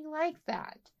 anything like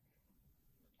that.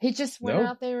 He just went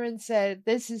out there and said,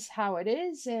 this is how it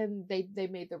is, and they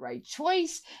made the right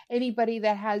choice. Anybody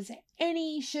that has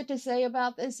any shit to say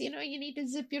about this, you need to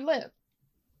zip your lip.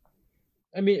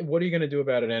 I mean, what are you going to do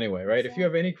about it anyway, right? Exactly. If you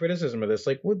have any criticism of this,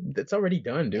 like, well, it's already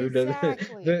done, dude.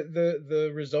 Exactly.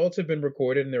 The results have been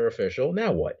recorded and they're official.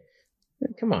 Now what?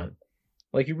 Come on.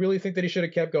 Like, you really think that he should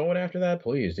have kept going after that?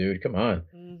 Please, dude, come on.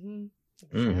 Mm-hmm.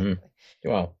 Exactly.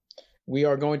 Well, we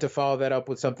are going to follow that up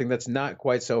with something that's not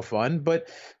quite so fun, but,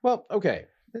 well, okay.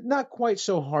 Not quite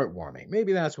so heartwarming.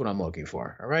 Maybe that's what I'm looking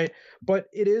for, all right? But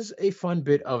it is a fun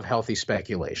bit of healthy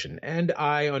speculation, and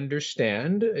I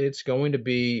understand it's going to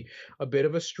be a bit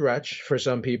of a stretch for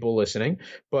some people listening,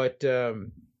 but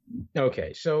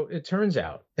okay, so it turns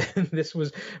out, this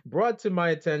was brought to my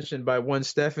attention by one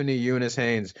Stephanie Eunice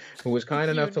Haynes, who was kind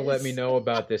enough to let me know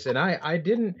about this, and I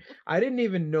didn't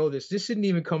even know this. This didn't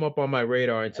even come up on my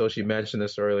radar until she mentioned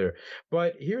this earlier.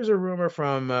 But here's a rumor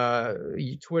from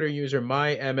Twitter user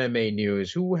My MMA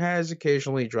News, who has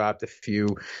occasionally dropped a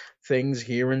few things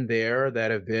here and there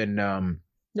that have been,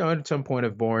 at some point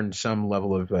have borne some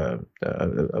level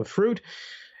of fruit.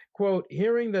 Quote,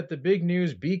 hearing that the big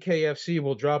news BKFC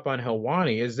will drop on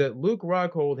Helwani is that Luke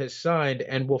Rockhold has signed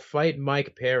and will fight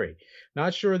Mike Perry.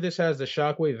 Not sure this has the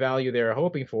shockwave value they're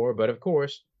hoping for, but of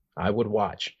course, I would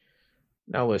watch.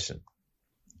 Now listen,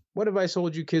 what have I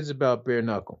told you kids about bare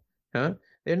knuckle? Huh?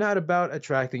 They're not about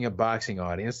attracting a boxing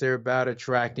audience. They're about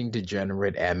attracting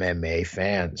degenerate MMA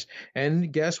fans.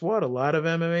 And guess what? A lot of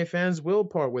MMA fans will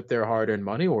part with their hard-earned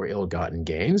money or ill-gotten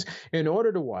gains in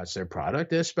order to watch their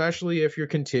product, especially if you're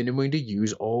continuing to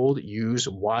use old, used,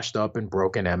 washed up, and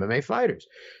broken MMA fighters.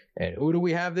 And who do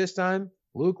we have this time?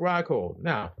 Luke Rockhold.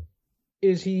 Now,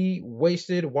 is he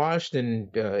wasted, washed,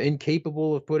 and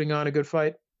incapable of putting on a good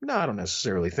fight? No, I don't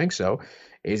necessarily think so.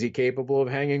 Is he capable of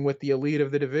hanging with the elite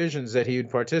of the divisions that he would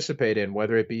participate in,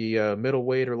 whether it be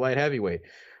middleweight or light heavyweight?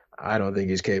 I don't think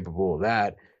he's capable of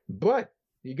that. But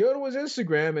you go to his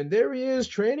Instagram, and there he is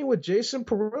training with Jason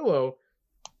Perillo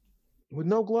with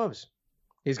no gloves.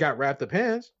 He's got wrapped up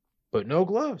hands, but no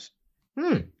gloves.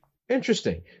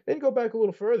 Interesting. Then you go back a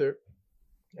little further,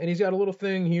 and he's got a little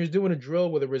thing. He was doing a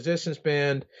drill with a resistance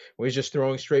band where he's just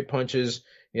throwing straight punches.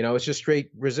 It's just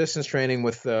straight resistance training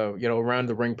with, around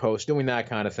the ring post, doing that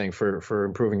kind of thing for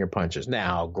improving your punches.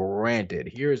 Now, granted,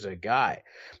 here's a guy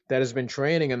that has been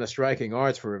training in the striking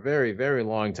arts for a very, very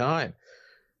long time.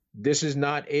 This is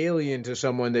not alien to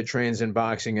someone that trains in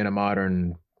boxing in a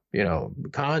modern,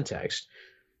 context.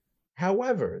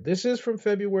 However, this is from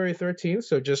February 13th,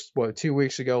 so just, 2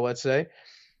 weeks ago, let's say.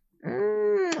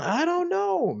 I don't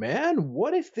know, man.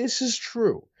 What if this is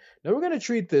true? Now, we're going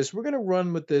to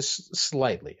run with this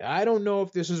slightly. I don't know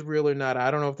if this is real or not. I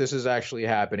don't know if this is actually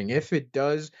happening. If it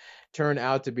does turn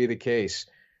out to be the case,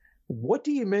 what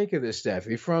do you make of this,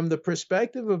 Steffi? From the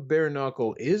perspective of bare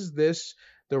knuckle, is this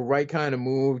the right kind of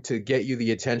move to get you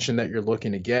the attention that you're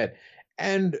looking to get?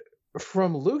 And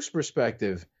from Luke's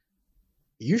perspective,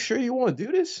 you sure you want to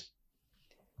do this?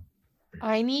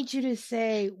 I need you to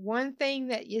say one thing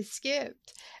that you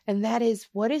skipped, and that is,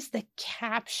 what is the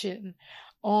caption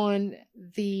on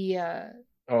the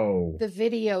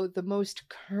video, the most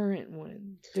current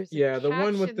one? The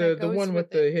one with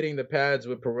the hitting the pads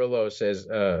with Perillo says,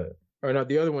 or not,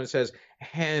 the other one says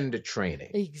hand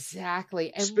training.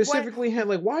 Exactly. And specifically hand.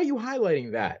 Like, why are you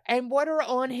highlighting that? And what are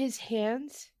on his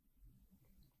hands?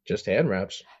 Just hand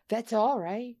wraps. That's all,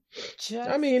 right?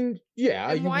 I mean,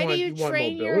 yeah. And why do you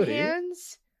train your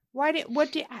hands?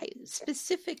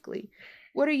 Specifically,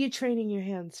 what are you training your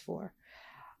hands for?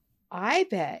 I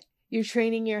bet you're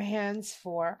training your hands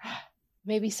for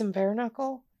maybe some bare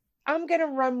knuckle. I'm going to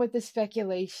run with the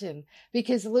speculation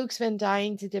because Luke's been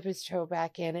dying to dip his toe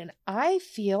back in. And I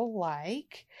feel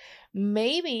like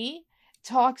maybe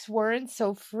talks weren't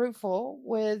so fruitful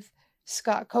with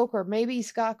Scott Coker. Maybe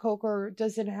Scott Coker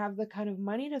doesn't have the kind of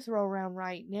money to throw around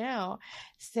right now.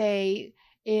 Say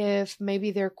if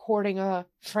maybe they're courting a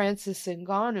Francis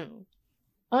Ngannou.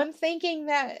 I'm thinking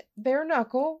that bare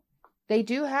knuckle, they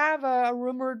do have a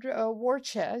rumored war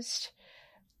chest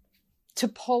to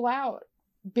pull out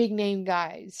big name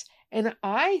guys. And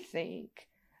I think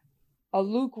a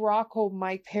Luke Rockhold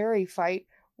Mike Perry fight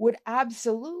would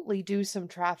absolutely do some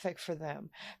traffic for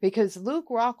them, because Luke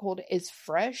Rockhold is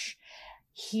fresh.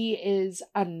 He is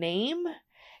a name.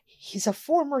 He's a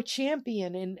former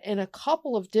champion in a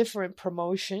couple of different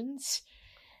promotions.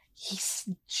 He's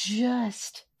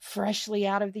just freshly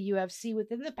out of the UFC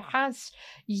within the past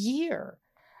year.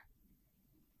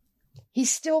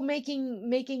 He's still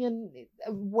making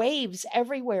waves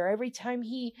everywhere. Every time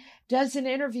he does an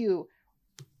interview,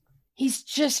 he's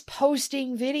just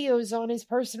posting videos on his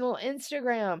personal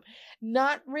Instagram,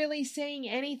 not really saying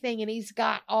anything, and he's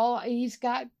got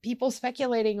people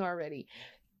speculating already.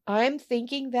 I'm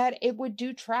thinking that it would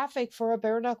do traffic for a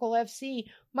Bare Knuckle FC.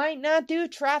 Might not do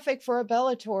traffic for a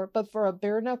Bellator, but for a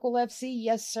Bare Knuckle FC,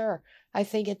 yes, sir. I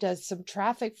think it does some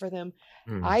traffic for them.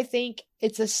 I think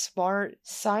it's a smart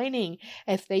signing.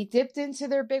 If they dipped into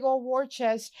their big old war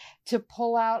chest to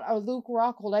pull out a Luke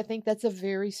Rockhold, I think that's a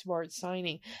very smart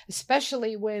signing,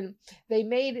 especially when they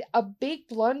made a big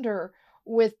blunder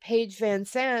with Paige Van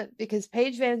Sant, because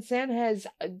Paige Van Sant has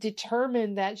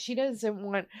determined that she doesn't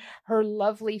want her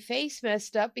lovely face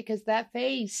messed up, because that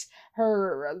face,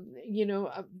 her,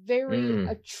 a very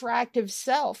attractive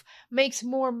self, makes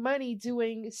more money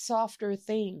doing softer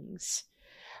things.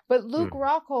 But Luke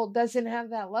Rockhold doesn't have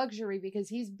that luxury, because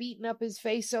he's beaten up his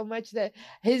face so much that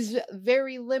his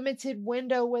very limited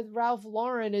window with Ralph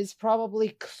Lauren is probably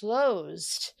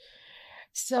closed.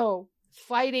 So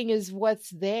fighting is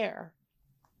what's there.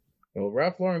 Well,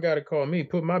 Ralph Lauren got to call me.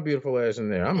 Put my beautiful ass in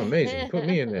there. I'm amazing. Put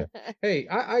me in there. Hey,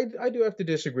 I do have to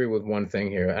disagree with one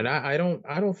thing here, and I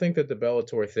don't think that the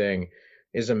Bellator thing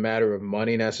is a matter of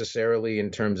money necessarily in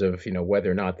terms of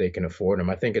whether or not they can afford him.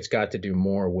 I think it's got to do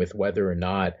more with whether or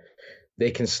not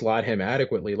they can slot him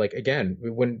adequately. Like again,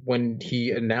 when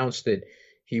he announced that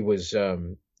he was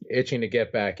itching to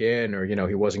get back in, or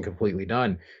he wasn't completely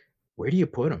done, where do you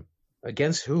put him?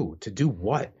 Against who? To do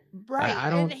what? Right.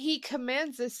 I don't... And he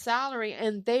commands a salary,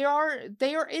 and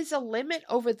there is a limit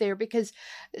over there, because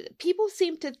people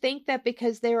seem to think that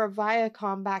because they're a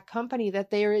Viacom-backed company that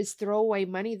there is throwaway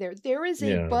money there. There is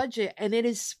a budget, and it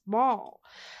is small.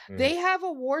 They have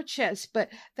a war chest, but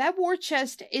that war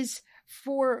chest is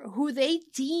for who they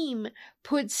deem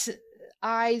puts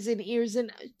eyes and ears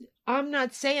in. I'm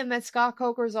not saying that Scott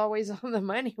Coker's always on the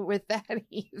money with that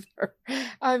either.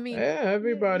 I mean,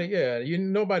 everybody,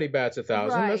 nobody bats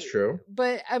 1,000. Right. That's true.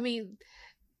 But I mean,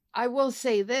 I will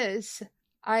say this.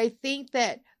 I think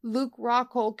that Luke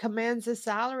Rockhold commands a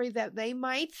salary that they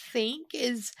might think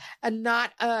is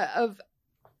not of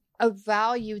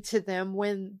value to them,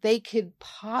 when they could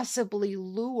possibly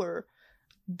lure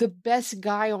the best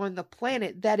guy on the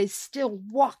planet that is still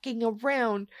walking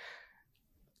around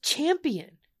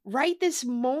champion right this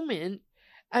moment.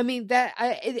 I mean,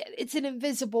 it's an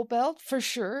invisible belt for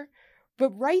sure,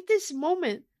 but right this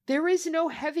moment, there is no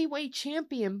heavyweight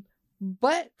champion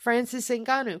but Francis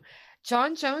Ngannou.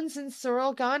 John Jones and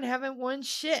Cyril Gane haven't won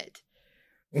shit.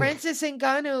 Francis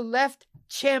Ngannou left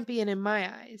champion in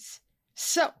my eyes.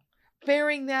 So,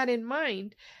 bearing that in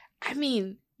mind, I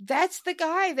mean, that's the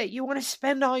guy that you want to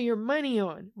spend all your money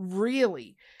on,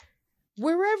 really.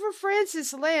 Wherever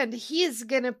Francis land, he is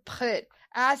going to put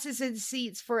asses in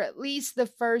seats for at least the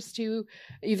first two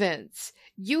events.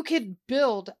 You could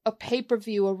build a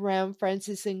pay-per-view around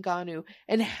Francis Ngannou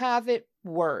and have it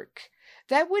work.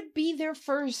 That would be their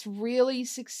first really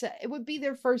success. It would be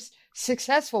their first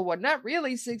successful one. Not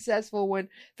really successful one.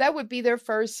 That would be their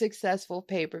first successful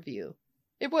pay-per-view.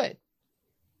 It would.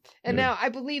 And now I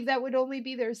believe that would only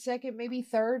be their second, maybe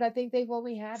third. I think they've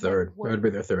only had third. It would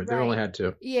be their third. Right. They've only had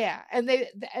two. Yeah,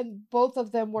 and both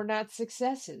of them were not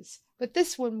successes, but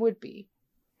this one would be.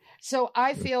 So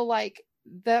I feel like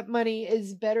that money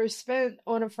is better spent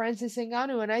on a Francis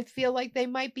Ngannou, and I feel like they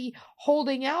might be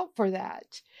holding out for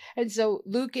that. And so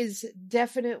Luke is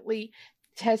definitely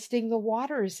testing the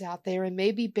waters out there, and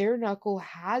maybe Bare Knuckle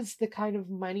has the kind of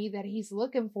money that he's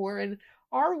looking for and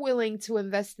are willing to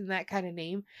invest in that kind of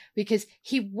name, because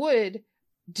he would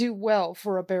do well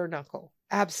for a Bare Knuckle.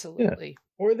 Absolutely. Yeah.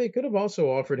 Or they could have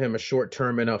also offered him a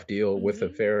short-term enough deal with a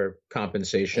fair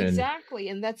compensation. Exactly.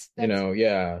 And that's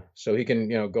so he can,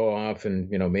 go off and,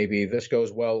 maybe this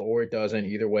goes well or it doesn't.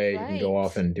 Either way, right. He can go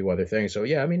off and do other things. So, I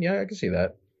can see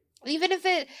that. Even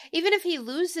if he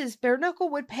loses, Bare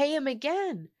Knuckle would pay him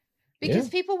again, because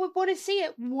people would want to see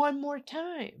it one more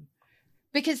time.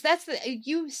 Because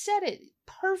you said it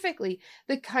perfectly.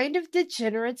 The kind of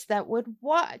degenerates that would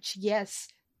watch. Yes,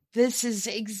 this is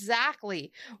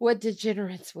exactly what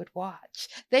degenerates would watch.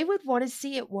 They would want to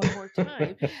see it one more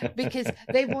time, because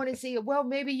they want to see it. Well,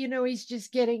 maybe, he's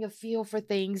just getting a feel for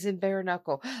things in Bare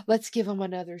Knuckle. Let's give him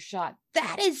another shot.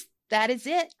 That is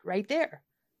it right there.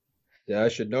 Yeah, I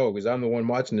should know, because I'm the one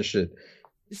watching this shit.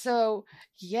 So,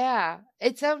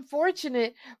 it's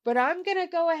unfortunate, but I'm going to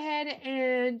go ahead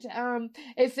and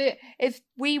if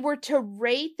we were to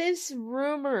rate this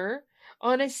rumor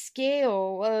on a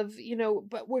scale of,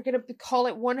 but we're going to call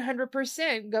it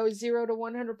 100%, go 0 to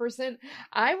 100%,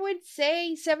 I would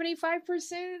say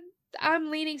 75%.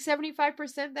 I'm leaning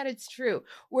 75% that it's true.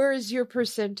 Where does your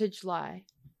percentage lie?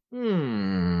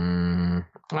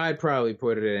 I'd probably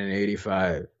put it at an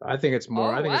 85. I think it's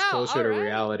more. I think it's closer to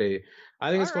reality. I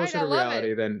think it's closer to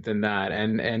reality than that.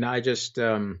 And I just,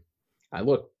 doesn't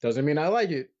mean I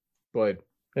like it, but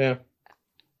Yeah.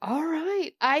 All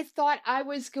right. I thought I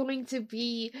was going to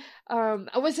be,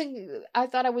 I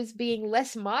thought I was being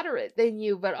less moderate than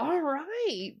you, but all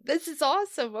right. This is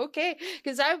awesome. Okay.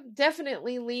 Because I'm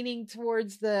definitely leaning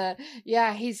towards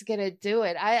yeah, he's going to do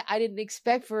it. I didn't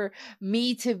expect for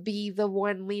me to be the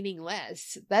one leaning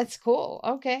less. That's cool.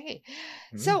 Okay.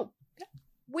 So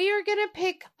we are going to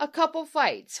pick a couple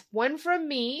fights, one from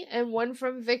me and one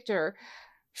from Victor.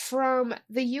 From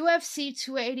the UFC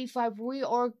 285, we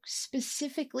are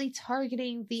specifically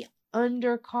targeting the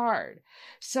undercard.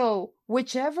 So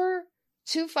whichever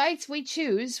two fights we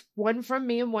choose, one from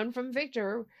me and one from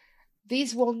Victor,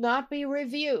 these will not be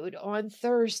reviewed on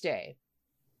Thursday.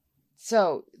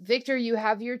 So, Victor, you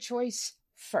have your choice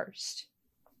first.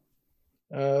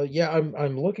 Yeah,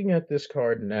 I'm looking at this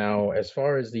card now. As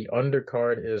far as the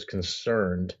undercard is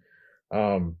concerned,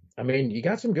 I mean, you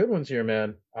got some good ones here,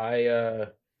 man.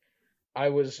 I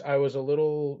was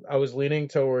leaning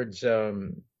towards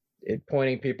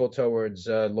pointing people towards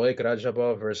Loic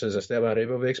Rajabov versus Esteban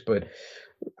Ribovics, but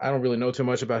I don't really know too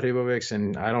much about Ribovics,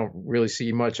 and I don't really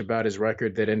see much about his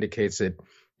record that indicates that,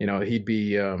 he'd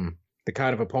be the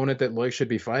kind of opponent that Loic should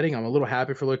be fighting. I'm a little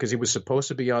happy for Loic because he was supposed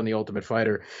to be on The Ultimate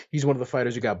Fighter. He's one of the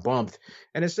fighters who got bumped,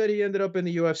 and instead he ended up in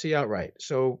the UFC outright.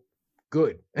 So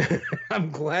good.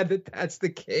 I'm glad that that's the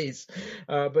case.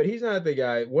 But he's not the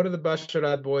guy. One of the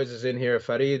Basharat boys is in here.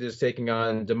 Farid is taking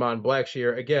on Damon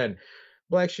Blackshear. Again,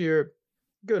 Blackshear,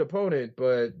 good opponent,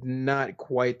 but not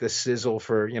quite the sizzle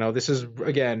for, this is,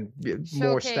 again,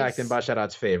 more stacked in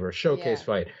Basharat's favor. Showcase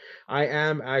fight. I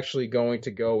am actually going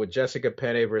to go with Jessica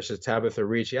Penne versus Tabitha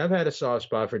Ricci. I've had a soft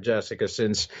spot for Jessica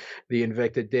since the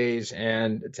Invicta days,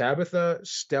 and Tabitha,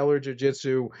 stellar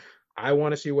jiu-jitsu. I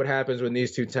want to see what happens when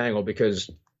these two tangle, because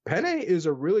Penne is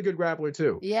a really good grappler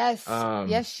too. Yes.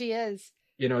 Yes, she is.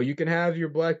 You can have your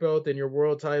black belt and your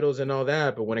world titles and all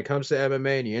that, but when it comes to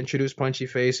MMA and you introduce punchy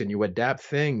face and you adapt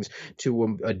things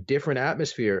to a different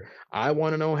atmosphere, I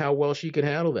want to know how well she can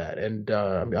handle that. And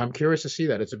I'm curious to see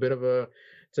that. It's a bit of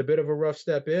a rough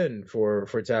step in for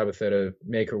Tabitha to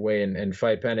make her way and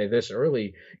fight Penne this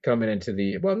early coming into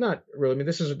not really. I mean,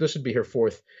 this would be her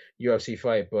fourth UFC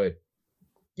fight, but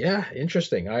yeah,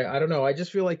 interesting. I don't know. I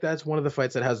just feel like that's one of the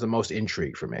fights that has the most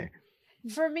intrigue for me.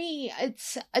 For me,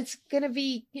 it's gonna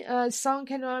be Song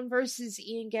Kanon versus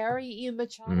Ian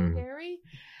Machado Gary.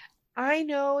 I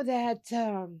know that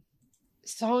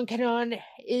Song Kanon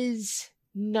is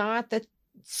not the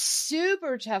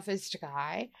super toughest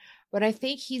guy, but I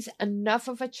think he's enough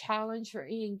of a challenge for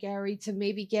Ian Gary to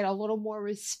maybe get a little more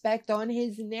respect on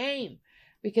his name.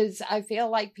 Because I feel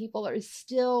like people are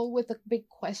still with a big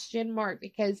question mark,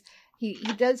 because he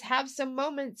does have some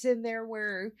moments in there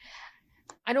where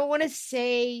I don't want to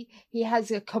say he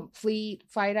has a complete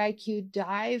fight IQ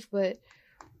dive, but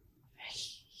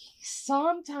he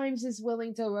sometimes is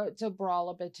willing to brawl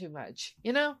a bit too much,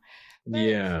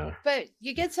 But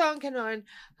you get Song Kanon,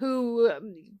 who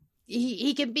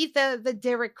he can beat the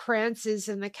Derek Krantzes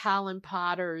and the Callan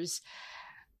Potters,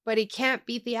 but he can't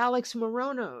beat the Alex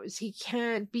Moronos. He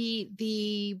can't beat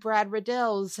the Brad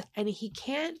Riddells, and he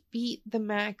can't beat the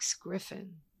Max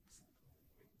Griffins.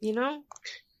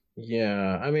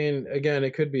 Yeah, I mean, again,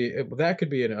 that could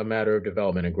be a matter of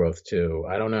development and growth too.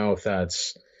 I don't know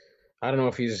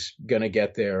if he's gonna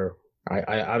get there.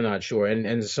 I'm not sure.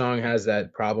 And the song has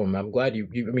that problem. I'm glad you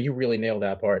really nailed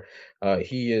that part.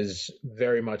 He is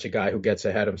very much a guy who gets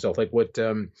ahead of himself. Like what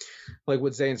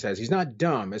Zane says, he's not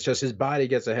dumb. It's just his body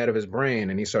gets ahead of his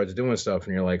brain and he starts doing stuff.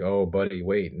 And you're like, oh, buddy,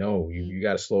 wait, no, you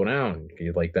got to slow down.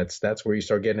 Like that's where you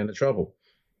start getting into trouble.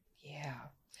 Yeah.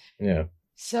 Yeah.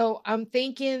 So I'm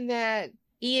thinking that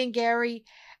Ian Gary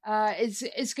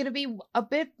is going to be a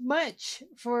bit much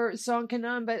for Song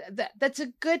Kanon, but that's a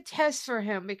good test for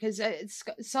him, because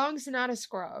Song's not a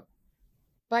scrub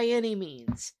by any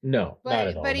means. No, not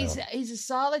at all. But he's a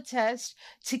solid test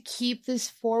to keep this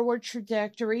forward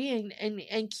trajectory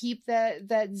and keep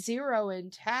that zero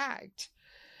intact.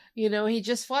 He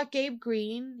just fought Gabe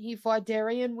Green. He fought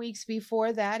Darian Weeks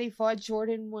before that. He fought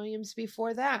Jordan Williams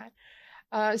before that.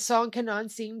 Song Kanon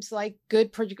seems like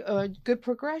good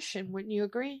progression. Wouldn't you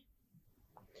agree?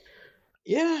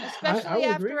 Yeah, especially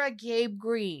I after agree. a Gabe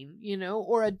Green,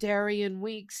 or a Darian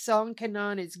Weeks. Song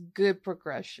Kanon is good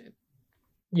progression.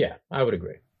 Yeah, I would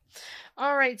agree.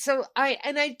 All right, so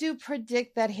I do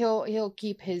predict that he'll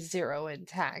keep his zero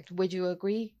intact. Would you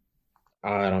agree?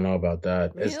 I don't know about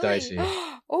that. Really? It's dicey.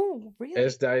 Oh, really?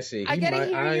 It's dicey.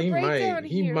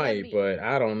 He might, but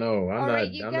I don't know. I'm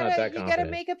not that confident. You gotta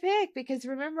make a pick, because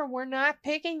remember, we're not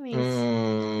picking these.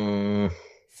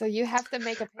 So you have to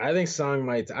make a pick. I think Song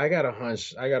might. I got a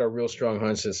hunch. I got a real strong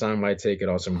hunch that Song might take it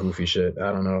on some goofy shit.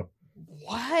 I don't know.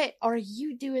 What? Are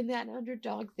you doing that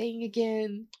underdog thing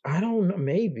again? I don't know.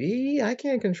 Maybe. I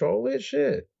can't control it.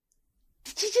 Shit.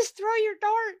 Did you just throw your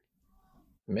dart?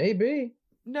 Maybe.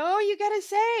 No, you gotta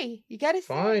say. You gotta say.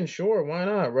 Fine, sure. Why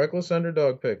not? Reckless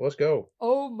underdog pick. Let's go.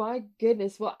 Oh my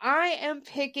goodness. Well, I am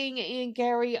picking Ian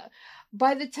Gary.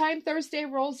 By the time Thursday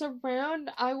rolls around,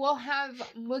 I will have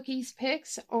Mookie's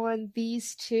picks on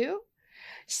these two.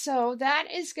 So that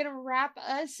is going to wrap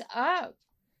us up.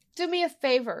 Do me a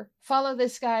favor. Follow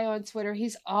this guy on Twitter.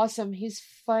 He's awesome. He's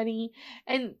funny.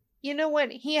 And you know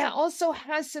what? He also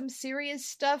has some serious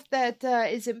stuff that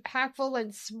is impactful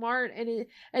and smart and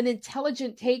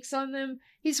intelligent takes on them.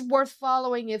 He's worth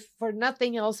following if for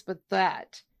nothing else but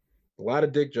that. A lot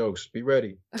of dick jokes. Be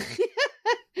ready.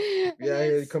 Yeah, I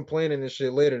hear complaining and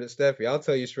shit later to Steffi. I'll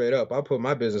tell you straight up. I'll put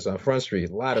my business on Front Street.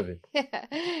 A lot of it.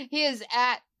 He is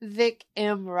at Vic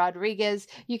M. Rodriguez.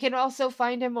 You can also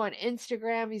find him on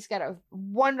Instagram. He's got a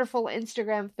wonderful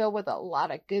Instagram filled with a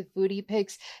lot of good foodie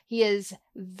pics. He is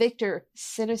Victor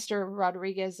Sinister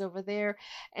Rodriguez over there.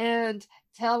 And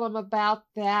tell him about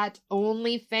that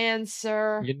OnlyFans,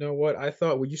 sir. You know what? I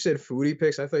thought when you said foodie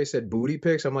pics, I thought you said booty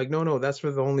pics. I'm like, no, that's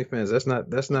for the OnlyFans. That's not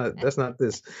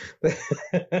this.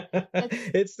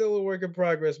 It's still a work in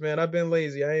progress, man. I've been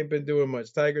lazy. I ain't been doing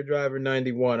much. Tiger Driver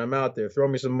 91. I'm out there. Throw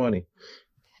me some money.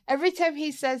 Every time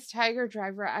he says Tiger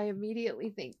Driver, I immediately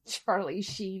think Charlie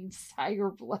Sheen's Tiger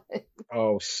Blood.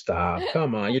 Oh, stop.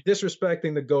 Come on. You're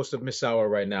disrespecting the ghost of Miss Sauer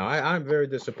right now. I'm very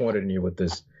disappointed in you with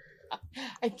this.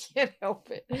 I can't help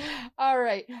it. All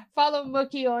right. Follow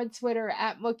Mookie on Twitter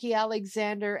at Mookie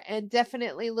Alexander, and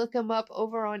definitely look him up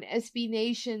over on SB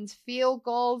Nation's Field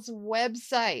Goals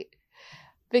website.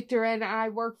 Victor and I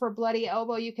work for Bloody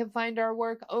Elbow. You can find our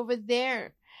work over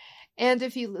there. And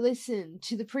if you listen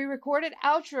to the pre-recorded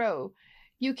outro,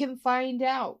 you can find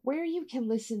out where you can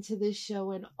listen to this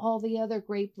show and all the other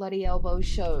great Bloody Elbow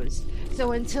shows.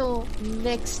 So until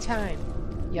next time,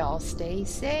 y'all stay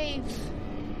safe.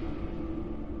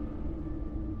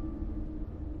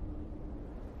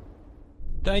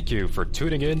 Thank you for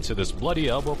tuning in to this Bloody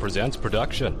Elbow Presents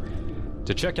production.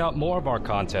 To check out more of our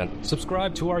content,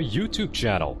 subscribe to our YouTube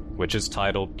channel, which is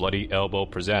titled Bloody Elbow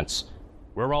Presents.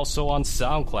 We're also on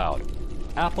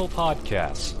SoundCloud, Apple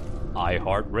Podcasts,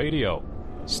 iHeartRadio,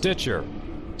 Stitcher,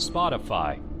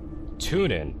 Spotify,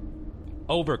 TuneIn,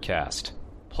 Overcast,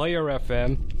 Player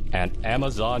FM, and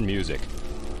Amazon Music.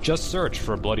 Just search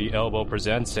for Bloody Elbow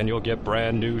Presents and you'll get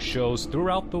brand new shows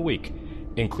throughout the week,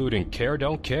 including Care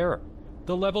Don't Care,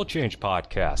 the Level Change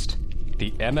Podcast,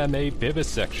 the MMA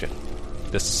Vivisection,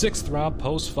 the 6th Round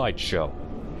Post-Fight Show,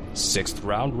 6th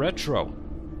Round Retro,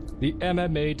 the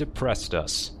MMA Depressed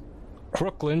Us,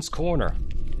 Crooklyn's Corner,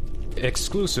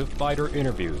 exclusive fighter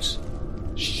interviews,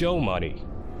 show money,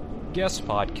 guest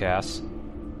podcasts,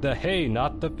 the Hey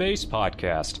Not the Face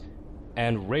podcast,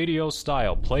 and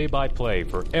radio-style play-by-play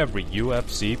for every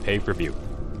UFC pay-per-view.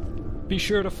 Be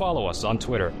sure to follow us on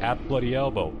Twitter at Bloody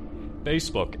Elbow,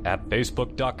 Facebook at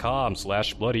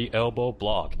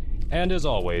facebook.com/bloodyelbowblog, and as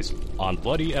always, on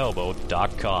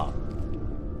bloodyelbow.com.